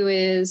who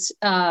is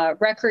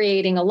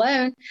recreating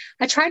alone,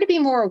 I try to be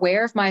more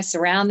aware of my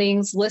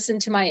surroundings, listen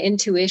to my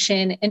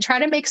intuition, and try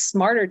to make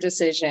smarter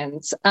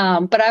decisions.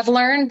 But I've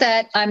learned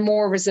that I'm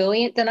more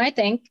resilient than I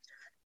think,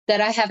 that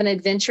I have an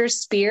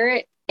adventurous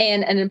spirit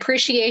and an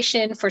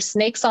appreciation for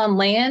snakes on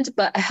land,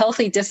 but a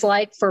healthy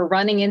dislike for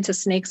running into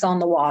snakes on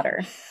the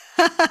water.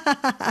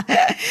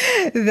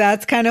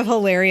 That's kind of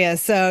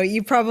hilarious. So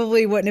you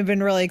probably wouldn't have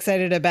been really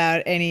excited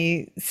about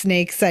any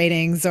snake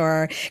sightings,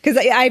 or because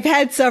I've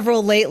had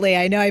several lately.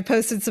 I know I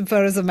posted some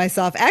photos of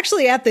myself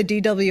actually at the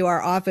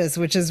DWR office,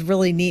 which is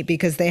really neat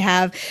because they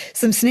have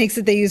some snakes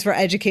that they use for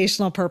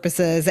educational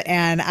purposes.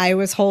 And I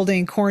was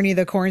holding Corny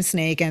the corn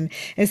snake, and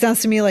it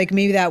sounds to me like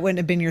maybe that wouldn't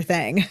have been your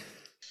thing.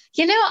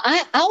 You know,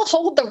 I'll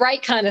hold the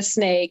right kind of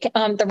snake,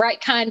 the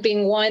right kind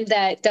being one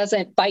that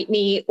doesn't bite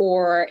me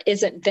or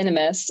isn't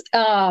venomous.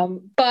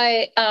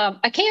 But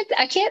I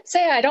can't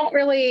say I don't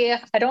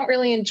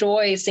really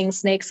enjoy seeing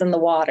snakes in the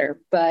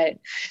water. But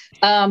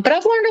I've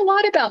learned a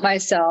lot about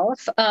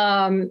myself,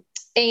 and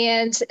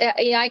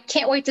I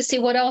can't wait to see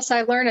what else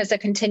I learn as I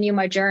continue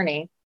my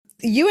journey.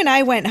 You and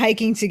I went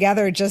hiking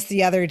together just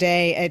the other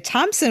day at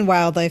Thompson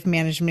Wildlife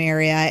Management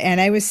Area, and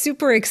I was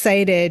super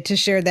excited to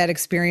share that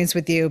experience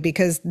with you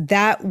because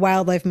that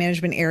wildlife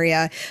management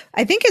area,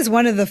 I think, is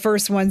one of the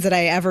first ones that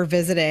I ever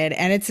visited,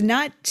 and it's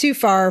not too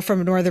far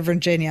from Northern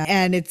Virginia,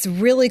 and it's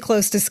really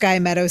close to Sky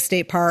Meadow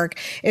State Park.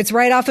 It's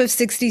right off of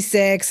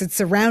 66. It's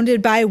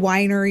surrounded by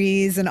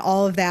wineries and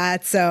all of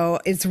that, so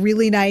it's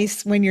really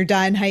nice when you're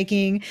done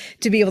hiking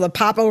to be able to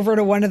pop over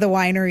to one of the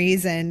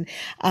wineries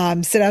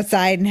and sit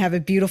outside and have a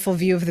beautiful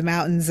view of the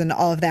mountains and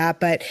all of that.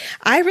 But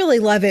I really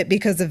love it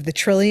because of the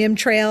Trillium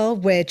Trail,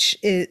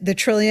 the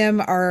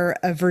Trillium are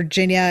a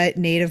Virginia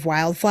native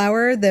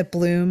wildflower that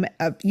bloom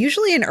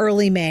usually in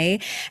early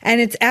May.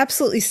 And it's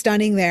absolutely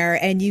stunning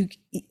there. And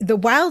the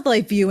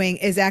wildlife viewing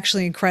is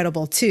actually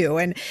incredible too.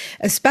 And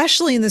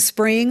especially in the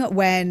spring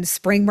when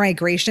spring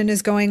migration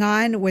is going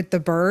on with the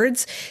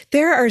birds,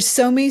 there are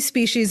so many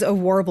species of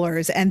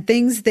warblers and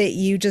things that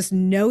you just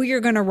know you're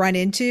going to run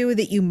into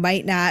that you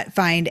might not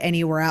find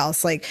anywhere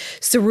else. Like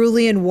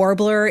cerulean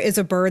warbler is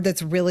a bird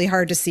that's really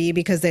hard to see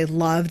because they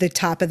love the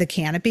top of the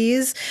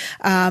canopies.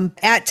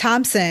 At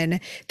Thompson,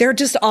 they're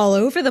just all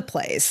over the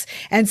place.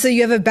 And so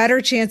you have a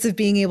better chance of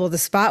being able to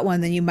spot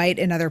one than you might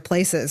in other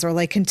places. Or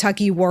like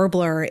Kentucky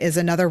warbler is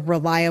another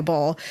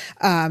reliable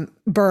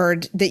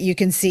bird that you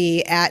can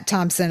see at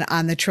Thompson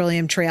on the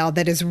Trillium Trail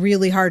that is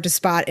really hard to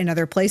spot in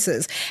other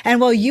places. And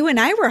while you and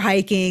I were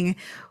hiking,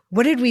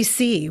 what did we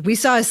see? We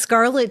saw a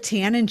scarlet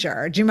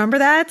tanager. Do you remember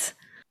that?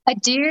 I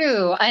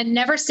do. I'd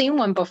never seen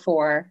one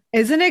before.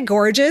 Isn't it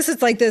gorgeous?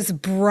 It's like this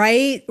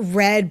bright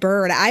red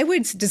bird. I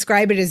would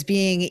describe it as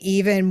being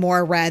even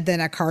more red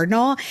than a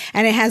cardinal.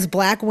 And it has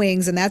black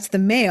wings, and that's the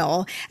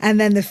male. And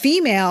then the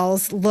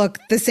females look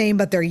the same,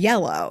 but they're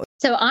yellow.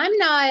 So I'm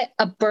not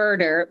a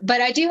birder,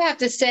 but I do have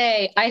to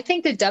say, I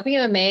think the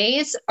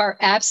WMAs are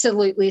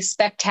absolutely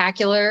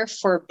spectacular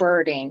for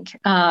birding.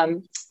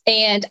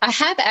 And I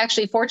have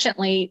actually,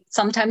 fortunately,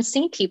 sometimes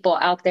seen people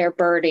out there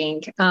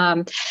birding.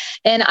 And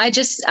I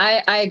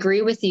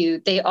agree with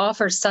you. They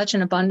offer such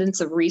an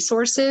abundance of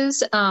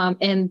resources,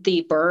 and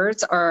the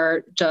birds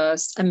are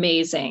just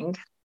amazing.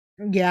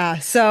 Yeah.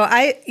 So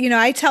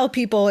I tell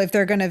people if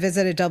they're going to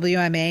visit a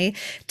WMA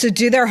to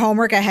do their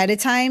homework ahead of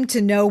time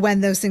to know when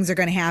those things are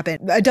going to happen.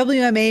 A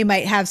WMA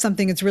might have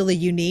something that's really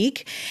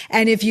unique.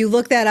 And if you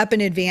look that up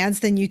in advance,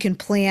 then you can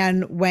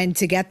plan when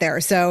to get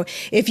there. So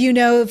if you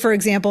know, for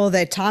example,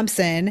 that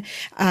Thompson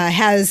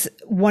has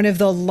one of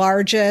the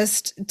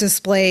largest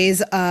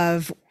displays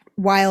of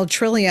wild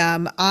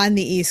trillium on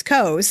the East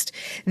Coast,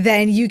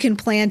 then you can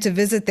plan to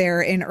visit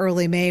there in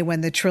early May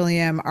when the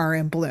trillium are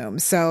in bloom.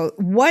 So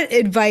what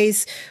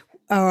advice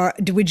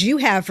would you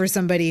have for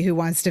somebody who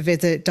wants to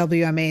visit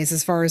WMAs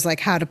as far as like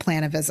how to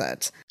plan a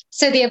visit?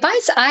 So the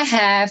advice I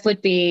have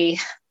would be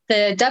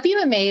the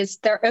WMAs,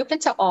 they're open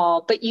to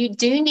all, but you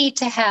do need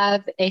to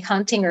have a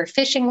hunting or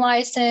fishing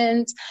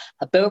license,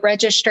 a boat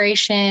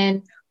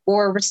registration,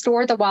 or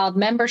Restore the Wild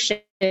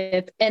membership.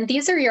 And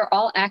these are your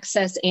all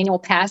access annual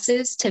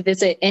passes to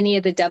visit any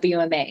of the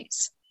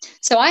WMAs.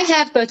 So I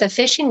have both a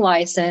fishing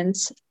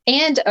license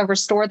and a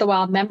Restore the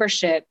Wild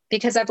membership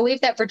because I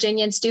believe that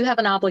Virginians do have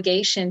an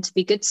obligation to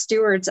be good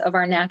stewards of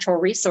our natural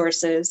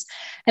resources.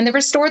 And the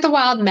Restore the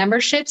Wild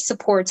membership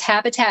supports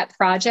habitat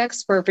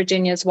projects for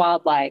Virginia's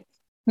wildlife.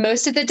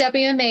 Most of the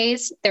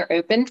WMAs, they're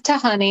open to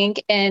hunting.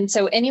 And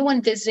so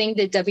anyone visiting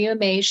the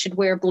WMA should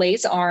wear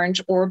blaze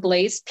orange or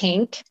blaze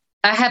pink.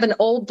 I have an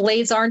old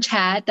blaze orange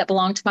hat that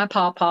belonged to my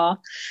pawpaw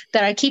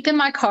that I keep in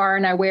my car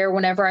and I wear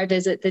whenever I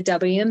visit the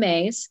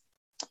WMAs.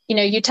 You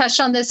know, you touched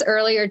on this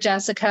earlier,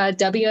 Jessica,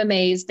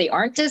 WMAs, they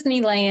aren't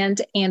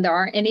Disneyland and there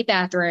aren't any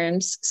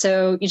bathrooms.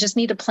 So you just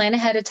need to plan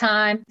ahead of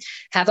time,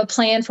 have a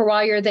plan for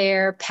while you're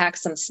there, pack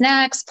some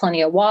snacks,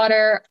 plenty of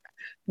water,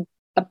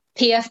 a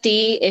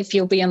PFD if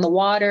you'll be in the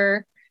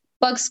water,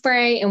 bug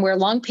spray, and wear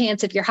long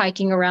pants if you're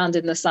hiking around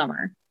in the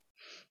summer.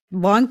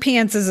 Long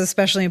pants is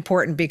especially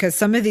important because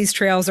some of these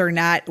trails are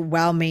not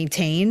well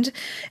maintained.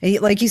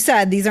 Like you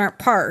said, these aren't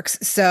parks.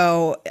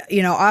 So,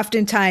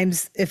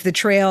 oftentimes if the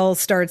trail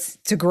starts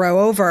to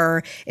grow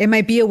over, it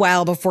might be a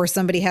while before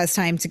somebody has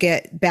time to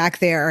get back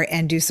there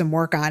and do some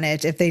work on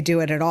it if they do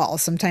it at all.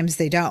 Sometimes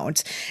they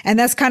don't. And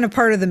that's kind of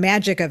part of the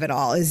magic of it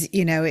all is,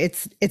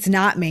 it's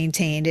not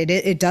maintained.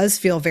 It does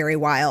feel very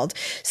wild.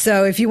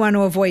 So if you want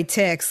to avoid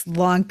ticks,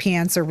 long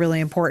pants are really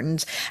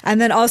important.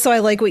 And then also I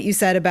like what you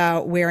said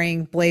about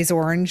wearing blaze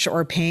orange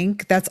or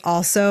pink. That's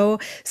also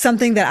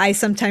something that I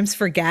sometimes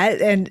forget.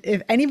 And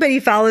if anybody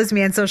follows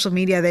me on social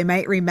media, they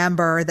might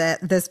remember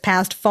that this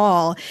past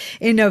fall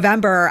in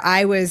November,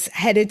 I was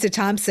headed to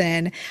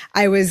Thompson.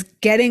 I was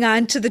getting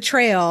onto the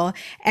trail.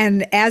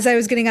 And as I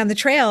was getting on the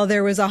trail,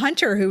 there was a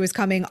hunter who was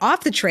coming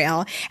off the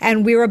trail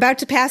and we were about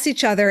to pass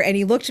each other. And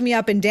he looked me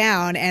up and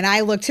down and I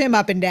looked him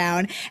up and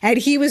down and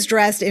he was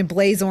dressed in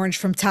blaze orange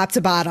from top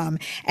to bottom.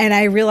 And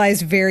I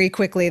realized very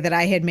quickly that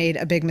I had made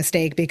a big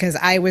mistake because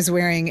I was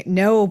wearing wearing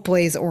no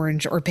blaze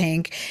orange or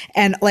pink.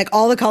 And like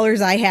all the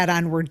colors I had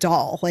on were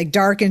dull, like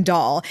dark and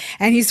dull.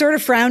 And he sort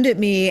of frowned at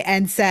me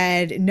and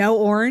said, no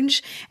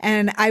orange.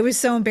 And I was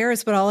so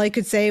embarrassed, but all I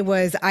could say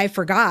was, I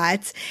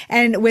forgot.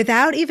 And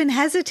without even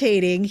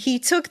hesitating, he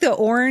took the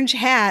orange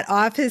hat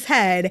off his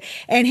head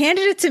and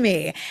handed it to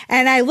me.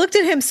 And I looked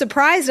at him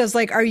surprised. I was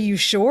like, are you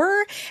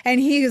sure? And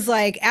he was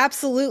like,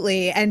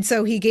 absolutely. And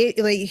so he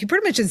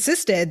pretty much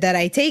insisted that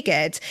I take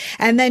it,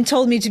 and then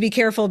told me to be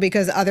careful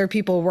because other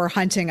people were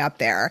hunting up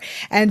there.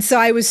 And so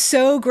I was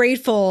so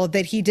grateful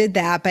that he did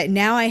that. But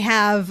now I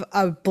have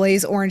a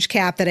blaze orange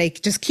cap that I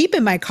just keep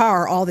in my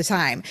car all the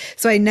time.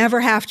 So I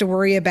never have to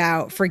worry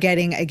about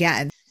forgetting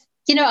again.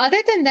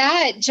 Other than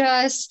that,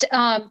 just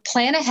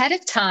plan ahead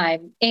of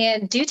time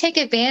and do take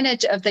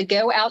advantage of the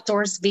Go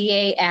Outdoors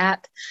VA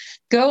app.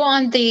 Go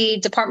on the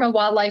Department of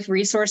Wildlife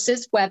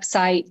Resources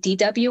website,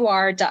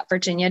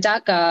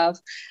 dwr.virginia.gov,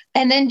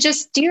 and then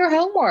just do your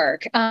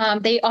homework.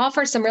 They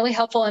offer some really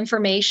helpful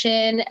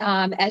information.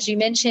 As you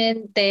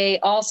mentioned, they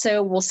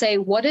also will say,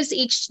 what does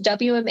each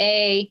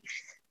WMA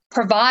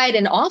provide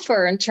and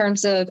offer in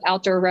terms of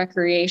outdoor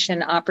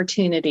recreation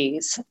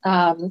opportunities?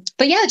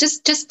 But yeah,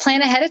 just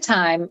plan ahead of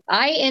time.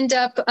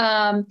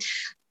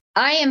 I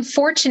am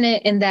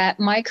fortunate in that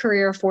my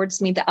career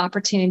affords me the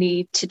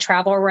opportunity to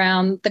travel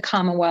around the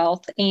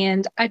Commonwealth,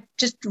 and I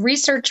just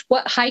research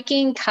what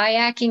hiking,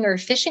 kayaking, or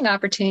fishing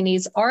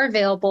opportunities are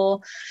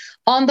available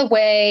on the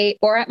way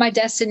or at my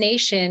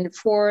destination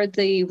for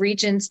the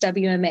region's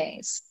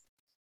WMAs.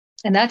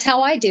 And that's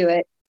how I do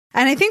it.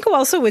 And I think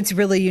also what's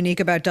really unique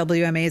about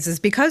WMAs is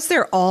because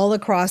they're all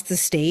across the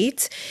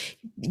state,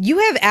 you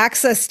have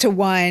access to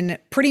one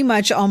pretty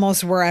much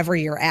almost wherever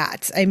you're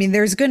at. I mean,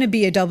 there's going to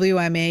be a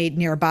WMA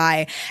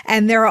nearby,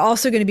 and there are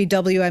also going to be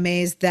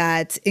WMAs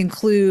that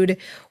include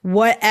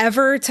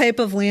whatever type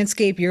of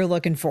landscape you're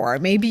looking for.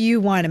 Maybe you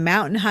want a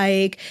mountain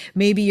hike.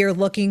 Maybe you're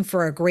looking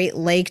for a great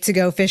lake to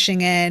go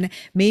fishing in.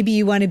 Maybe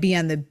you want to be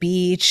on the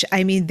beach.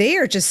 I mean, they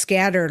are just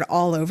scattered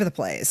all over the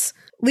place.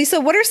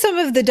 Lisa, what are some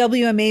of the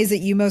WMAs that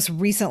you most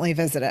recently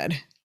visited?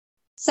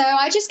 So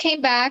I just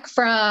came back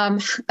from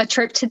a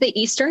trip to the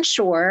Eastern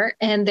Shore,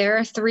 and there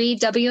are 3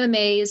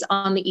 WMAs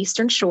on the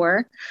Eastern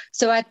Shore.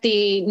 So at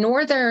the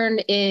northern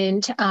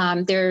end,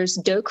 there's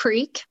Doe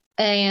Creek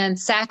and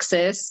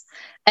Saxis.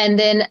 And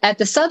then at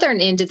the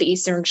southern end of the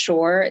Eastern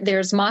Shore,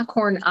 there's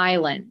Mockhorn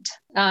Island.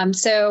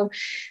 So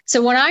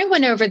when I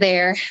went over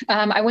there,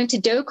 I went to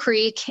Doe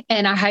Creek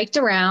and I hiked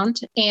around,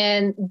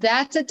 and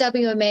that's a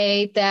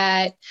WMA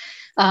that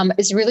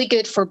is really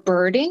good for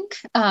birding.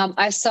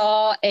 I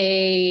saw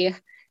a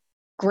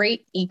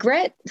great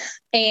egret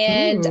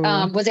and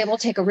was able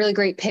to take a really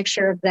great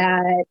picture of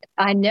that.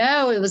 I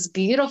know it was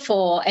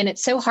beautiful, and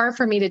it's so hard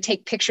for me to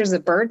take pictures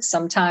of birds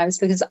sometimes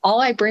because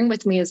all I bring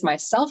with me is my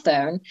cell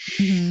phone.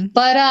 Mm-hmm.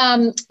 But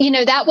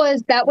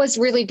that was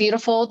really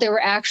beautiful. There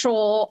were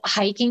actual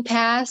hiking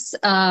paths,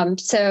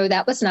 so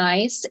that was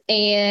nice.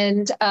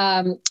 And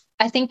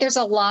I think there's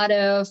a lot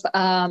of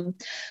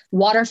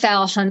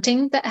waterfowl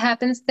hunting that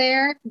happens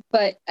there.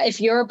 But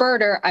if you're a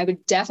birder, I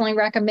would definitely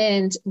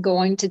recommend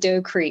going to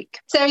Doe Creek.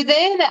 So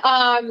then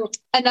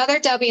another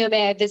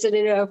WMA I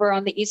visited over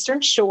on the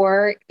Eastern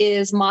Shore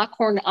is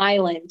Mockhorn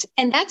Island.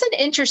 And that's an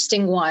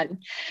interesting one.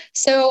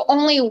 So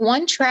only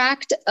one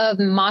tract of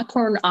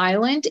Mockhorn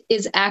Island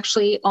is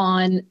actually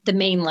on the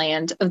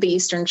mainland of the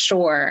Eastern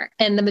Shore.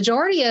 And the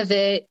majority of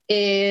it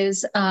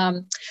is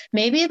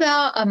maybe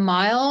about a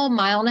mile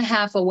and a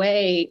half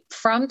away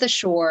from the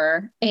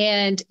shore.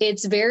 And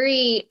it's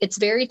very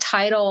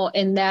tidal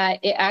in that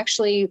it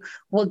actually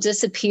will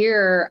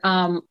disappear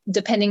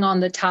depending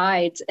on the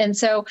tides. And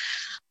so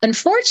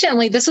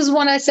unfortunately, this was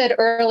one I said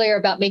earlier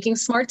about making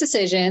smart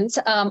decisions.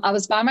 I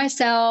was by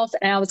myself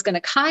and I was going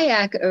to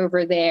kayak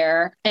over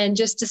there, and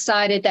just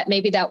decided that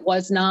maybe that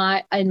was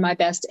not in my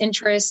best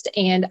interest,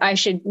 and I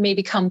should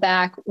maybe come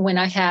back when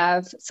I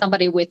have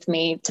somebody with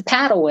me to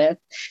paddle with.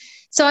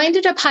 So I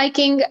ended up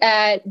hiking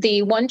at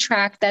the one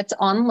track that's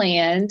on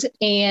land,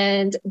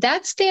 and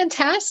that's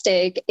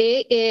fantastic.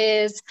 It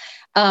is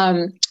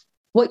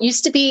what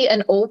used to be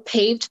an old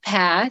paved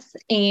path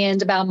and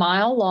about a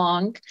mile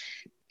long.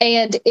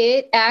 And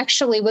it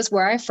actually was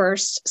where I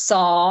first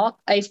saw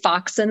a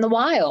fox in the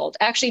wild,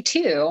 actually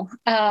 2.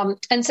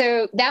 And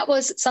so that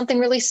was something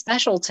really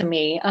special to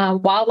me.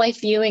 Wildlife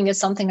viewing is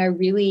something I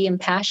really am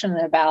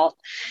passionate about.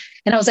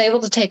 And I was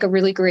able to take a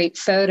really great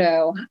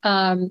photo.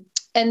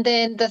 And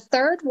then the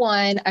third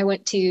one, I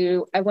went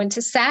to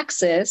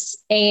Saxis,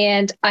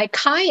 and I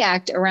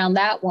kayaked around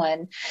that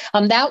one.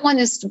 That one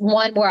is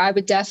one where I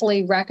would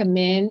definitely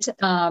recommend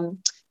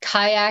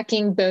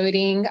kayaking,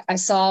 boating. I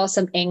saw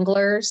some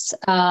anglers,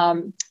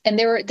 and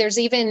there's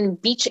even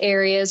beach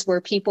areas where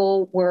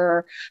people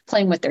were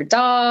playing with their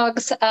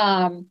dogs.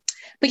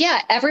 But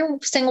yeah, every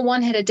single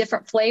one had a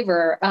different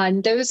flavor.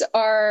 Those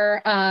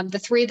are the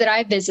 3 that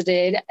I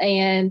visited,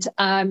 and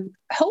I'm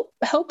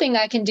hoping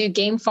I can do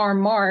Game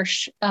Farm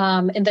Marsh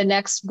in the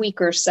next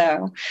week or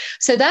so.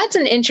 So that's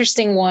an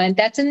interesting one.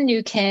 That's in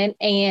New Kent,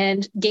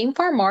 and Game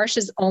Farm Marsh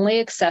is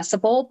only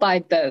accessible by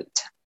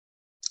boat.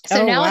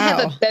 So Oh, now I have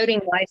a wow.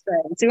 boating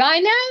license.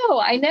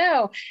 I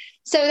know.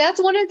 So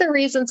that's one of the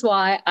reasons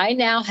why I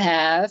now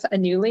have a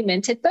newly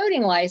minted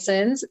boating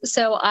license.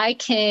 So I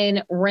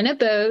can rent a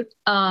boat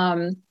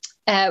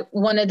at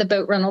one of the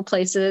boat rental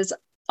places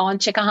on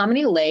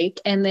Chickahominy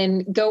Lake and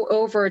then go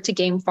over to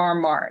Game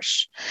Farm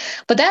Marsh.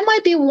 But that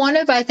might be one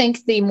of, I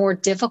think, the more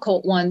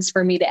difficult ones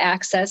for me to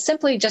access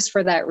simply just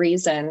for that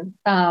reason.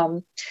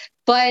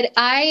 But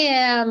I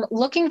am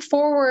looking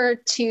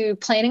forward to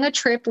planning a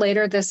trip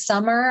later this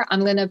summer.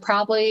 I'm going to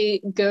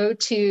probably go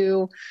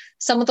to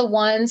some of the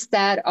ones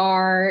that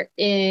are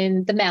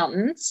in the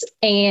mountains.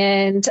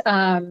 And,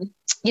 I'm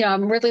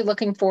really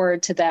looking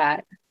forward to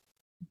that.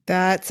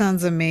 That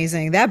sounds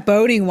amazing. That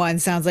boating one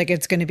sounds like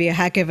it's going to be a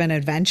heck of an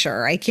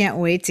adventure. I can't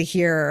wait to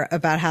hear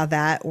about how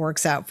that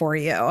works out for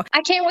you.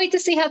 I can't wait to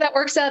see how that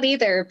works out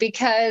either,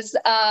 because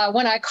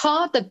when I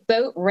called the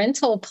boat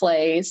rental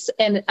place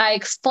and I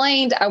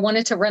explained I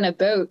wanted to rent a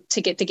boat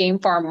to get to Game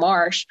Farm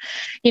Marsh,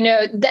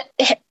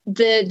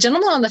 the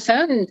gentleman on the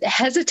phone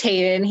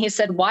hesitated and he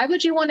said, "Why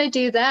would you want to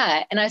do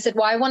that?" And I said,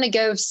 "Well, I want to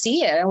go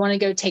see it. I want to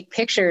go take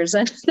pictures."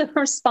 And the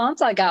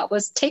response I got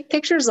was, "Take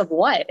pictures of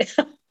what?"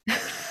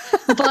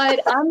 But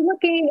I'm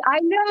looking, I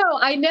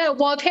know.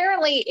 Well,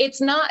 apparently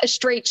it's not a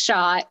straight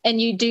shot, and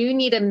you do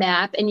need a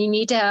map and you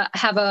need to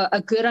have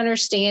a good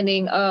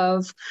understanding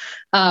of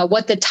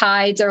what the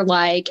tides are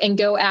like and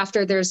go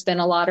after there's been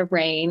a lot of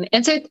rain.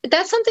 And so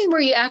that's something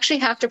where you actually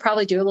have to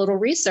probably do a little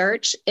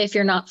research if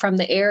you're not from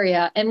the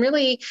area and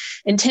really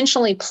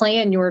intentionally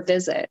plan your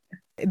visit.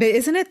 But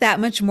isn't it that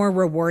much more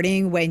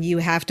rewarding when you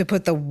have to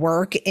put the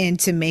work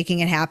into making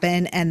it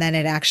happen and then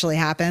it actually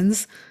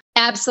happens?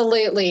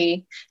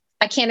 Absolutely.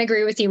 I can't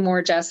agree with you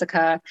more,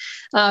 Jessica.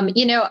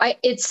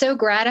 It's so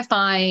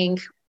gratifying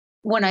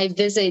when I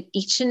visit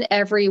each and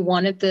every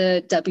one of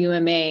the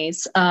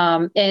WMAs.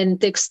 And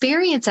the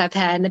experience I've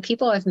had and the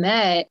people I've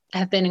met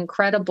have been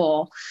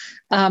incredible.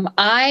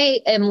 I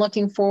am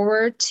looking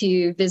forward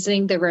to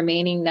visiting the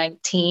remaining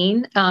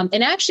 19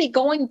 and actually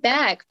going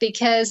back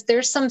because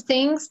there's some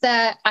things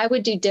that I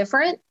would do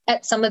different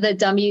at some of the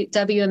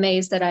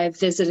WMAs that I've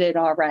visited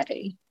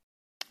already.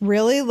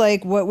 Really?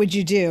 Like, what would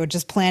you do?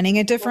 Just planning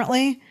it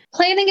differently?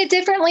 Planning it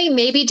differently,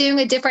 maybe doing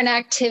a different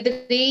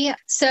activity.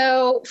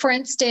 So, for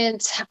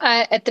instance,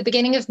 at the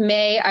beginning of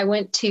May, I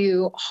went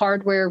to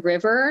Hardware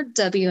River,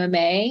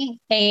 WMA,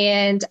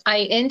 and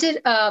I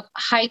ended up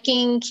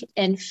hiking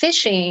and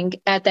fishing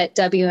at that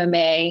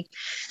WMA.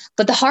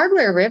 But the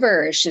Hardware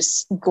River is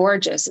just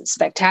gorgeous. It's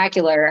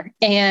spectacular.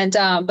 And,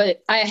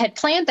 but I had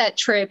planned that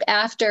trip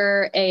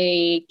after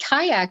a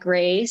kayak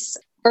race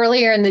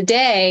earlier in the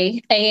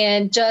day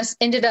and just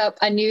ended up,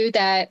 I knew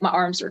that my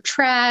arms were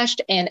trashed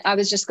and I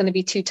was just going to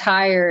be too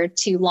tired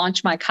to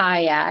launch my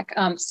kayak.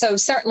 So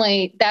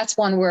certainly that's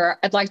one where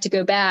I'd like to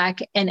go back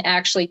and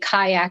actually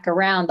kayak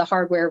around the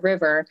Hardware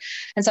River.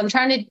 And so I'm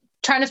trying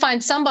to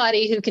find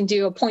somebody who can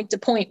do a point to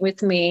point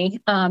with me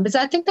because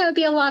I think that would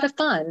be a lot of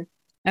fun.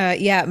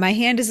 Yeah, my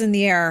hand is in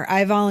the air.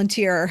 I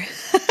volunteer.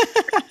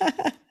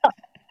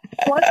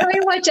 Well, I'll tell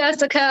you what,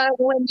 Jessica,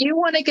 when you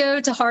want to go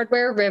to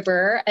Hardware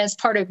River as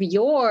part of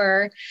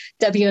your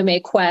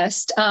WMA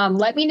quest,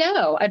 let me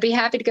know. I'd be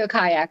happy to go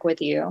kayak with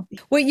you.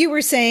 What you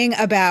were saying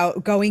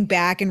about going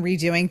back and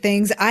redoing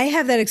things, I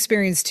have that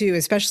experience too,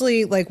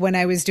 especially like when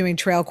I was doing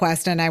Trail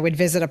Quest and I would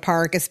visit a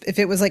park, if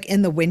it was like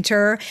in the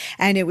winter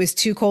and it was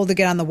too cold to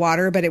get on the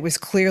water, but it was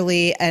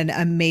clearly an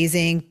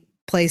amazing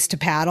place to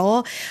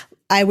paddle.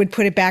 I would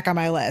put it back on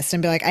my list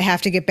and be like, I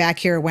have to get back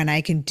here when I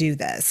can do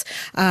this.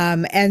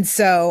 And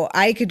so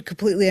I could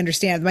completely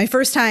understand. My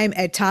first time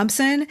at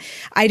Thompson,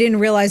 I didn't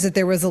realize that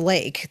there was a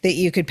lake that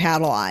you could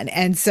paddle on.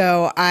 And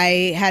so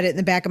I had it in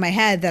the back of my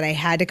head that I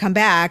had to come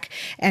back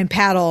and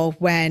paddle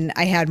when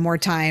I had more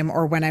time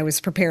or when I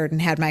was prepared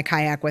and had my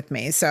kayak with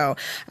me. So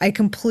I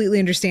completely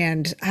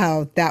understand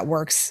how that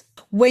works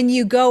when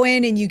you go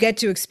in and you get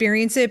to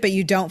experience it, but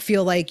you don't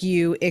feel like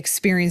you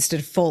experienced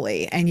it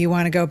fully and you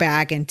want to go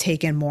back and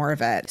take in more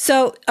of it.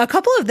 So a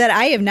couple of that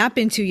I have not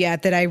been to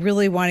yet that I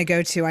really want to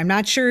go to. I'm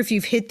not sure if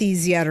you've hit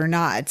these yet or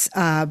not,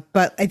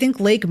 but I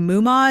think Lake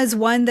Muma is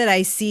one that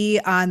I see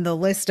on the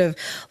list of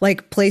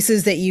like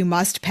places that you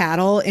must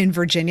paddle in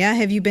Virginia.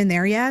 Have you been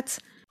there yet?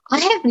 I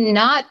have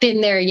not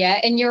been there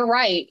yet. And you're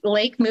right.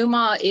 Lake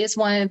Muma is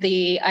one of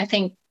the, I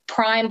think,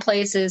 prime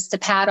places to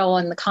paddle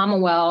in the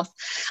Commonwealth.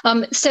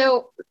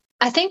 So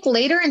I think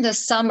later in the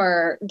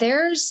summer,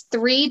 there's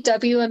 3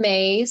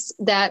 WMAs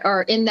that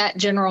are in that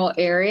general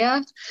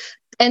area.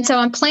 And so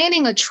I'm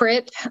planning a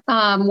trip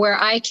where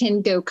I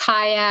can go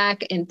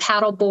kayak and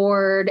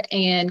paddleboard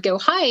and go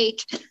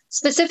hike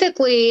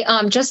specifically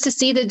just to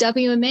see the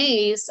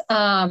WMAs,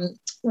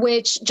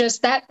 which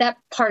just that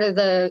part of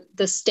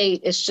the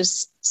state is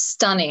just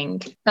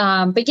stunning.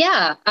 But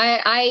yeah,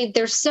 I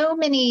there's so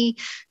many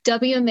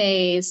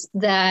WMAs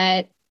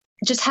that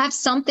just have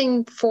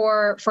something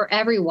for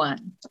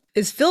everyone.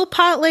 Is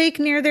Philpott Lake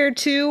near there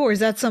too, or is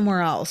that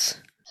somewhere else?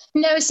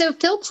 No, so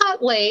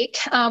Philpott Lake,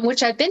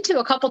 which I've been to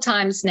a couple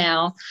times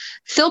now,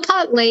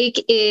 Philpott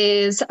Lake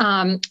is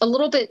a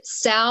little bit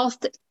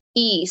south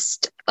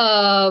east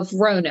of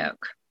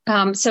Roanoke.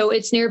 So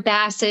it's near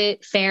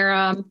Bassett,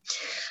 Ferrum.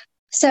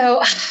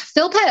 So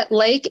Philpott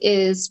Lake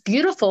is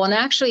beautiful. And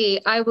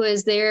actually, I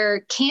was there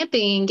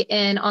camping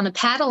and on a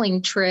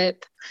paddling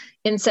trip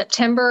in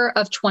September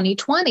of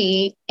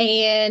 2020.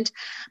 And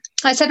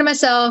I said to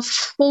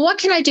myself, well, what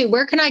can I do?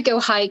 Where can I go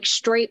hike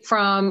straight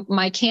from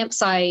my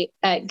campsite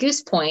at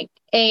Goose Point?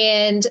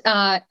 And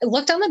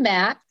looked on the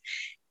map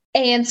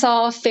and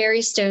saw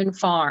Ferrystone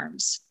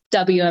Farms,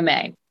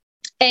 WMA.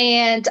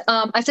 And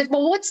I said,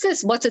 well, what's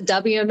this? What's a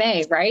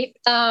WMA, right?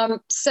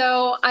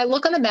 So I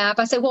look on the map.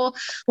 I said, well,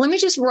 let me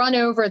just run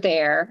over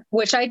there,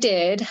 which I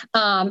did.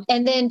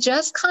 And then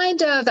just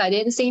kind of, I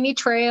didn't see any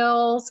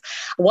trails.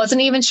 I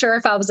wasn't even sure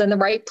if I was in the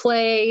right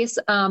place.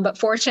 But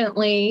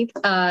fortunately,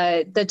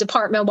 the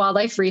Department of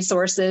Wildlife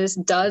Resources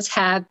does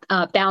have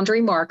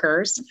boundary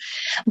markers.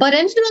 But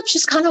ended up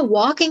just kind of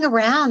walking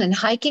around and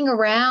hiking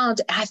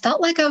around. I felt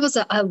like I was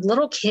a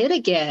little kid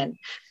again.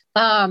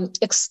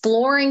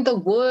 Exploring the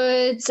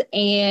woods.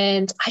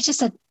 And I just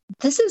said,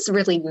 this is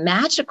really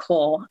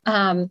magical.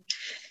 And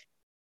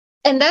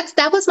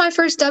that was my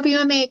first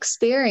WMA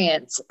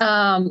experience.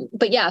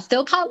 But yeah,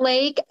 Philpott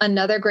Lake,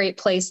 another great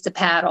place to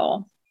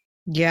paddle.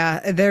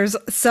 Yeah, there's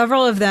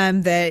several of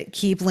them that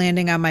keep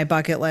landing on my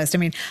bucket list. I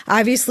mean,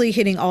 obviously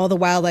hitting all the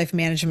wildlife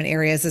management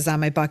areas is on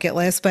my bucket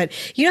list, but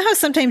you know how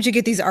sometimes you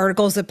get these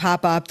articles that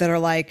pop up that are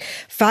like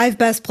 5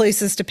 best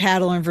places to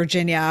paddle in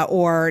Virginia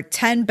or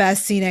 10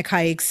 best scenic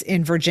hikes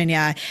in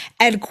Virginia,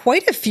 and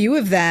quite a few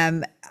of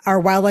them are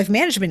wildlife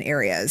management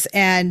areas.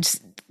 And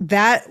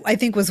that, I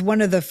think, was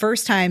one of the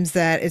first times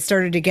that it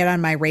started to get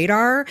on my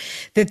radar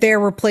that there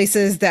were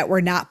places that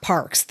were not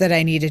parks that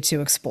I needed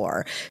to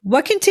explore.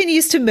 What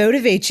continues to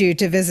motivate you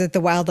to visit the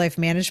wildlife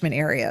management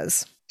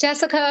areas?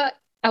 Jessica,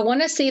 I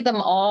want to see them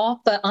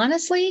all, but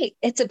honestly,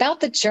 it's about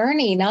the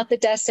journey, not the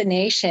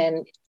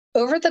destination.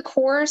 Over the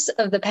course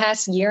of the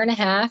past year and a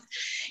half,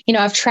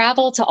 I've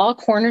traveled to all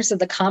corners of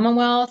the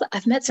Commonwealth.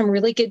 I've met some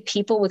really good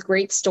people with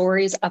great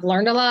stories. I've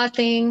learned a lot of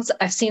things.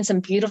 I've seen some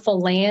beautiful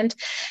land.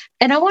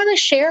 And I want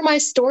to share my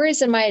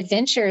stories and my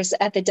adventures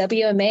at the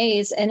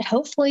WMAs and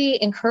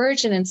hopefully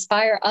encourage and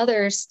inspire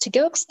others to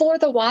go explore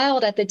the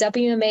wild at the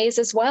WMAs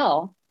as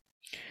well.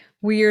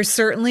 Well, you're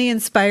certainly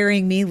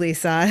inspiring me,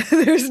 Lisa.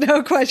 There's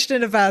no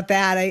question about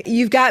that.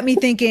 You've got me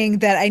thinking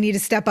that I need to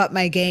step up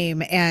my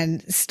game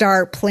and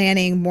start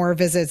planning more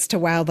visits to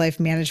wildlife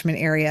management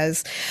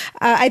areas.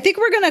 I think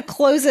we're going to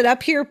close it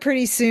up here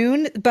pretty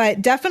soon,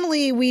 but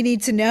definitely we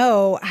need to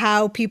know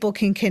how people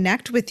can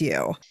connect with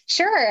you.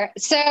 Sure.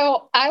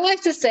 So I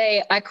like to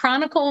say I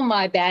chronicle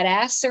my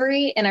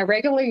badassery and I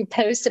regularly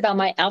post about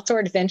my outdoor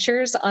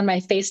adventures on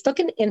my Facebook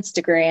and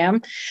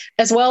Instagram,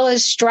 as well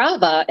as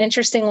Strava,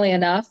 interestingly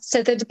enough.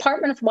 So the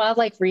Department of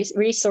Wildlife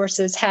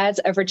Resources has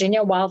a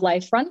Virginia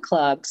Wildlife Run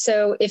Club.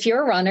 So if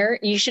you're a runner,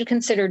 you should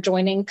consider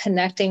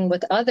connecting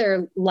with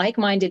other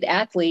like-minded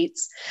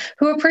athletes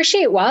who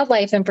appreciate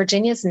wildlife and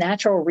Virginia's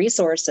natural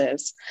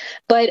resources.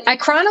 But I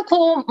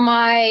chronicle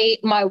my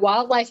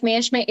wildlife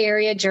management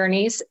area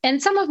journeys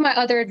and some of my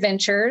other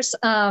adventures,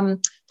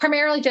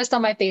 primarily just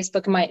on my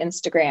Facebook and my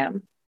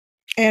Instagram.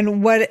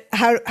 And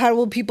how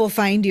will people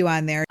find you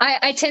on there?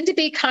 I tend to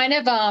be kind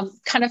of a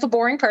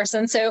boring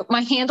person. So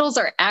my handles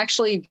are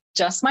actually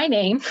just my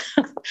name.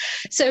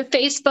 So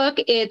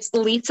Facebook, it's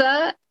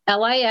Lisa,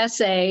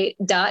 Lisa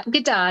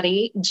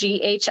Ghidotti,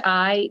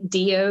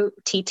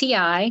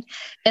 Ghidotti.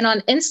 And on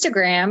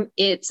Instagram,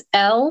 it's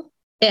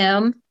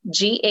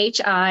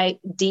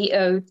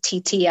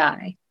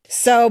LMGHIDOTTI.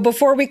 So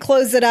before we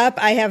close it up,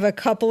 I have a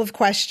couple of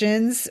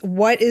questions.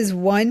 What is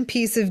one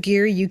piece of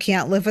gear you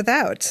can't live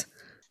without?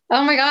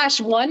 Oh my gosh,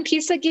 one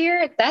piece of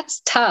gear?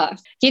 That's tough.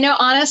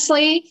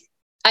 Honestly,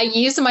 I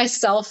use my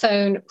cell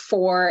phone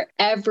for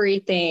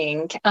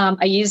everything.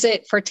 I use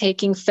it for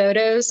taking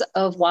photos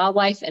of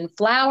wildlife and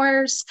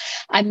flowers.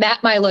 I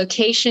map my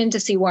location to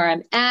see where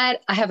I'm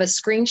at. I have a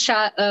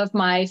screenshot of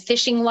my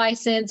fishing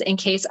license in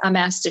case I'm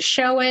asked to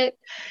show it.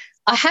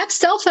 I have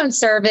cell phone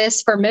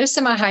service for most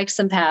of my hikes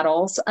and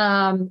paddles,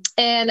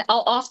 and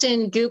I'll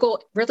often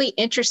Google really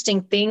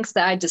interesting things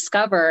that I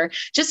discover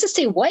just to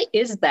see what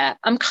is that.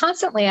 I'm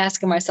constantly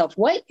asking myself,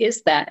 what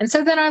is that? And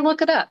so then I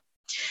look it up.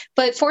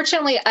 But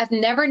fortunately, I've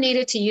never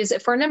needed to use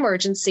it for an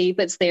emergency,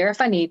 but it's there if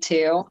I need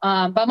to.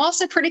 But I'm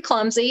also pretty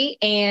clumsy,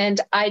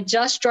 and I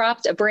just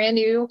dropped a brand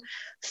new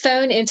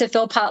phone into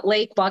Philpott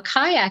Lake while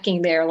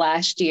kayaking there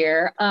last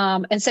year.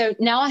 And so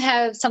now I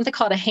have something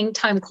called a hang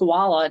time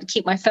koala to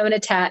keep my phone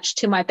attached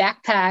to my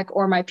backpack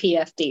or my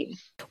PFD.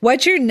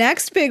 What's your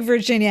next big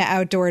Virginia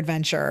outdoor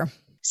adventure?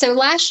 So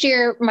last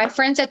year, my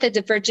friends at the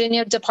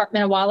Virginia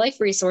Department of Wildlife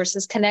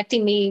Resources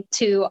connecting me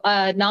to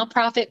a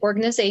nonprofit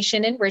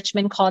organization in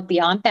Richmond called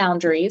Beyond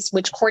Boundaries,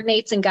 which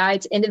coordinates and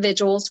guides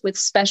individuals with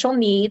special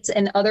needs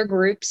and other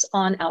groups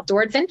on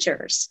outdoor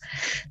adventures.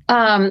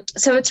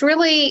 So it's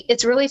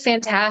really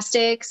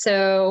fantastic.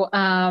 So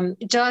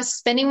just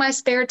spending my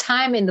spare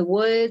time in the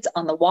woods,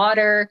 on the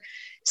water,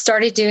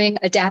 started doing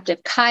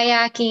adaptive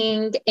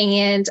kayaking.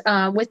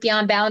 And with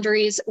Beyond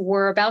Boundaries,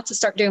 we're about to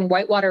start doing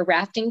whitewater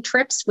rafting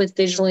trips with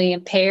visually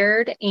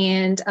impaired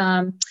and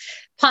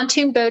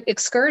pontoon boat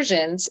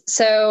excursions.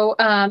 So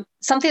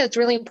something that's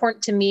really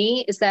important to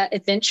me is that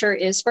adventure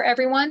is for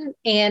everyone.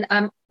 And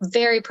I'm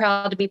very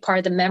proud to be part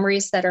of the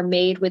memories that are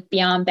made with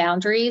Beyond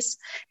Boundaries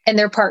and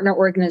their partner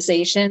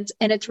organizations.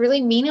 And it's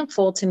really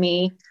meaningful to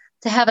me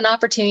to have an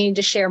opportunity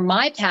to share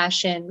my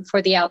passion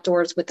for the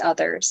outdoors with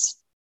others.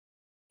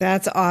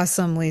 That's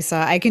awesome, Lisa.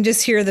 I can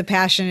just hear the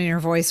passion in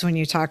your voice when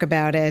you talk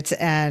about it.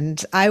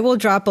 And I will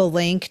drop a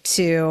link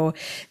to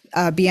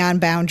Beyond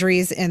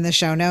Boundaries in the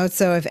show notes.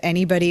 So if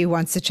anybody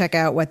wants to check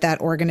out what that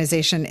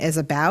organization is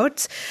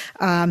about,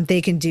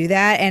 they can do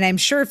that. And I'm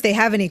sure if they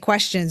have any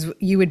questions,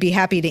 you would be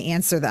happy to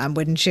answer them,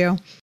 wouldn't you?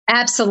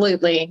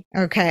 Absolutely.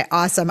 Okay,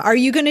 awesome. Are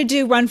you going to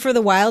do Run for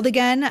the Wild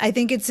again? I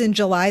think it's in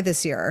July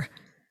this year.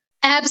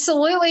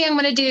 Absolutely. I'm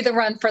going to do the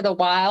Run for the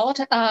Wild.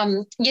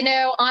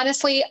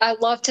 Honestly, I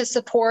love to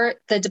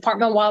support the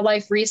Department of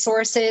Wildlife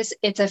Resources.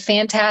 It's a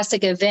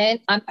fantastic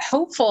event. I'm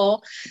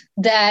hopeful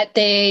that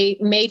they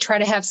may try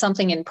to have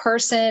something in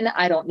person.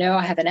 I don't know.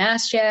 I haven't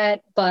asked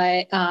yet,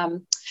 but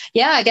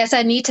I guess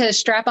I need to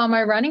strap on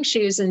my running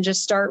shoes and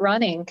just start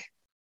running.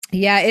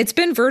 Yeah, it's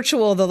been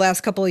virtual the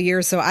last couple of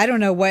years, so I don't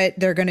know what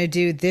they're going to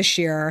do this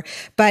year,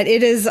 but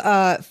it is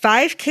a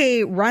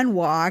 5K run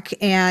walk.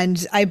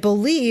 And I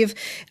believe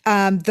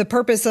the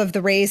purpose of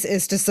the race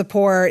is to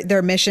support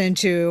their mission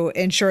to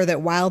ensure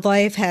that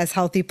wildlife has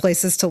healthy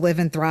places to live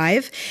and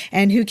thrive.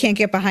 And who can't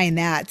get behind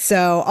that?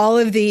 So all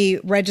of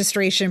the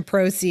registration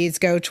proceeds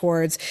go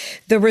towards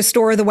the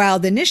Restore the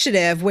Wild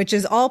initiative, which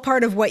is all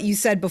part of what you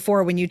said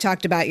before when you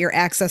talked about your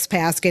Access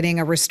Pass getting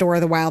a Restore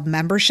the Wild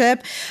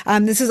membership.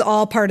 This is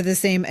all part of the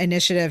same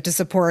initiative to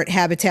support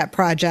habitat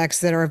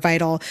projects that are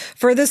vital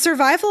for the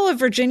survival of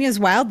Virginia's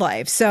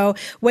wildlife. So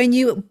when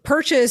you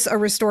purchase a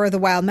Restore the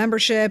Wild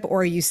membership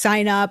or you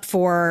sign up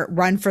for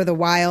Run for the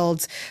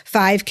Wild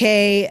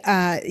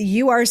 5K,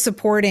 you are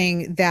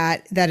supporting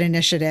that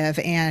initiative,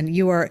 and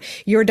your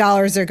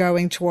dollars are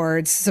going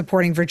towards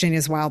supporting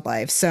Virginia's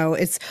wildlife. So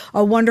it's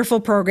a wonderful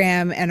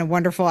program and a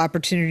wonderful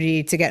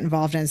opportunity to get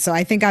involved in. So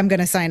I think I'm going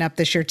to sign up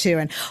this year too.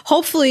 And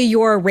hopefully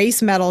your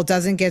race medal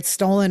doesn't get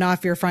stolen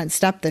off your front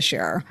step this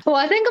year. Well,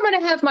 I think I'm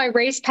going to have my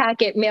race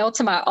packet mailed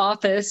to my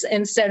office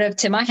instead of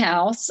to my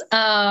house.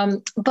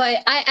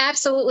 But I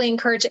absolutely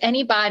encourage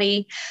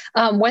anybody,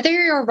 whether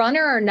you're a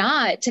runner or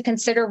not, to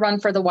consider Run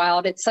for the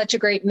Wild. It's such a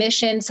great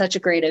mission, such a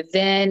great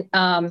event.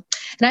 And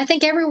I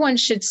think everyone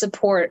should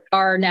support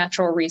our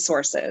natural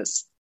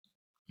resources.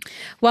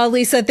 Well,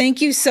 Lisa,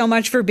 thank you so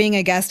much for being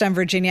a guest on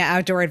Virginia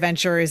Outdoor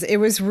Adventures. It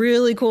was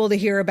really cool to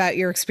hear about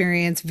your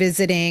experience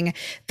visiting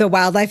the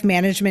wildlife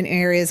management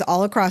areas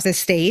all across the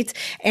state.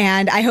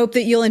 And I hope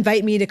that you'll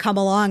invite me to come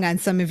along on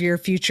some of your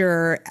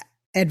future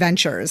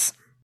adventures.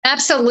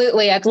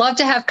 Absolutely. I'd love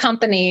to have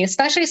company,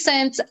 especially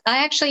since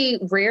I actually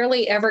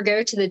rarely ever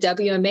go to the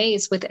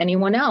WMAs with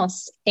anyone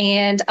else.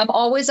 And I'm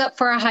always up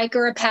for a hike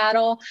or a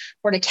paddle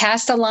or to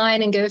cast a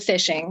line and go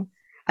fishing.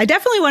 I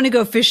definitely want to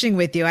go fishing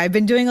with you. I've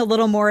been doing a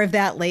little more of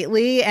that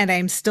lately, and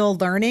I'm still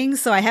learning.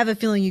 So I have a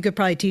feeling you could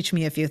probably teach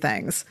me a few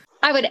things.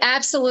 I would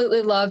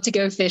absolutely love to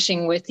go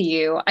fishing with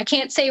you. I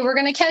can't say we're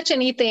going to catch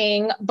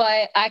anything,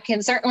 but I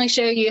can certainly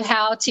show you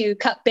how to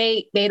cut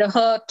bait a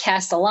hook,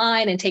 cast a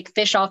line, and take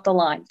fish off the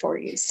line for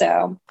you.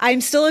 So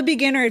I'm still a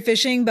beginner at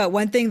fishing, but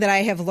one thing that I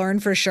have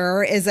learned for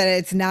sure is that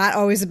it's not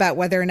always about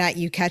whether or not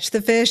you catch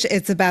the fish.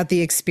 It's about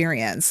the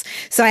experience.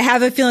 So I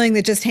have a feeling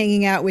that just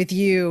hanging out with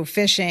you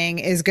fishing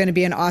is going to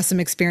be an awesome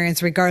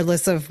experience,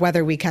 regardless of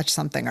whether we catch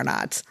something or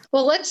not.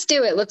 Well, let's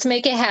do it. Let's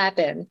make it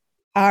happen.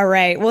 All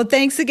right. Well,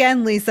 thanks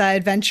again, Lisa.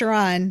 Adventure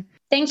on.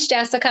 Thanks,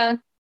 Jessica.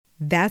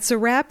 That's a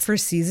wrap for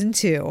season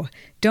 2.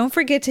 Don't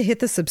forget to hit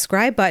the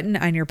subscribe button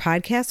on your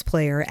podcast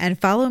player and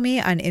follow me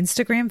on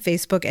Instagram,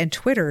 Facebook, and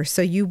Twitter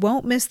so you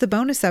won't miss the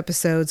bonus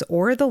episodes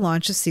or the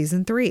launch of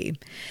season 3.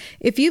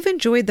 If you've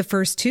enjoyed the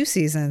first 2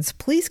 seasons,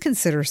 please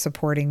consider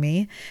supporting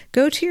me.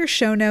 Go to your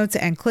show notes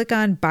and click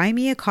on Buy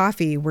Me a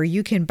Coffee, where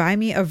you can buy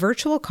me a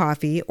virtual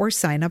coffee or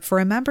sign up for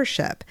a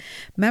membership.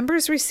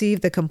 Members receive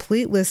the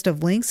complete list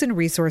of links and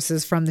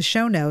resources from the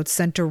show notes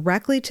sent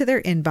directly to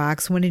their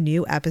inbox when a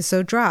new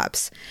episode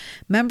drops.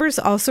 Members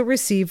also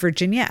receive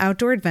Virginia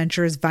Outdoor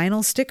Adventures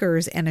vinyl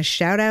stickers and a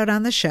shout out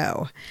on the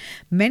show.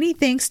 Many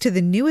thanks to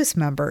the newest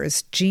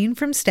members: Jean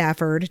from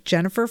Stafford,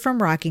 Jennifer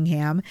from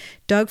Rockingham,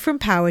 Doug from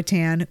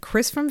Powhatan,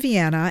 Chris from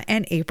Vienna,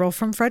 and April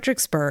from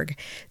Fredericksburg.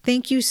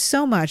 Thank you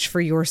so much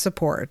for your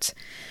support.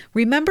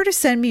 Remember to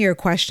send me your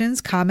questions,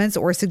 comments,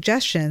 or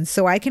suggestions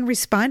so I can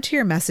respond to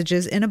your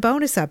messages in a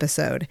bonus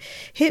episode.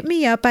 Hit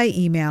me up by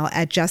email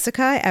at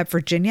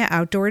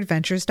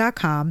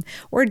jessica@virginiaoutdooradventures.com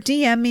or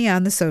DM me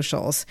on the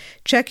socials.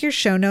 Check your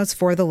show notes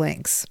for the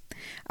links.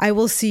 I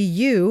will see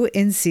you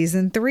in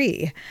season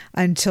 3.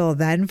 Until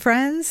then,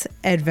 friends,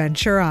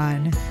 adventure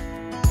on.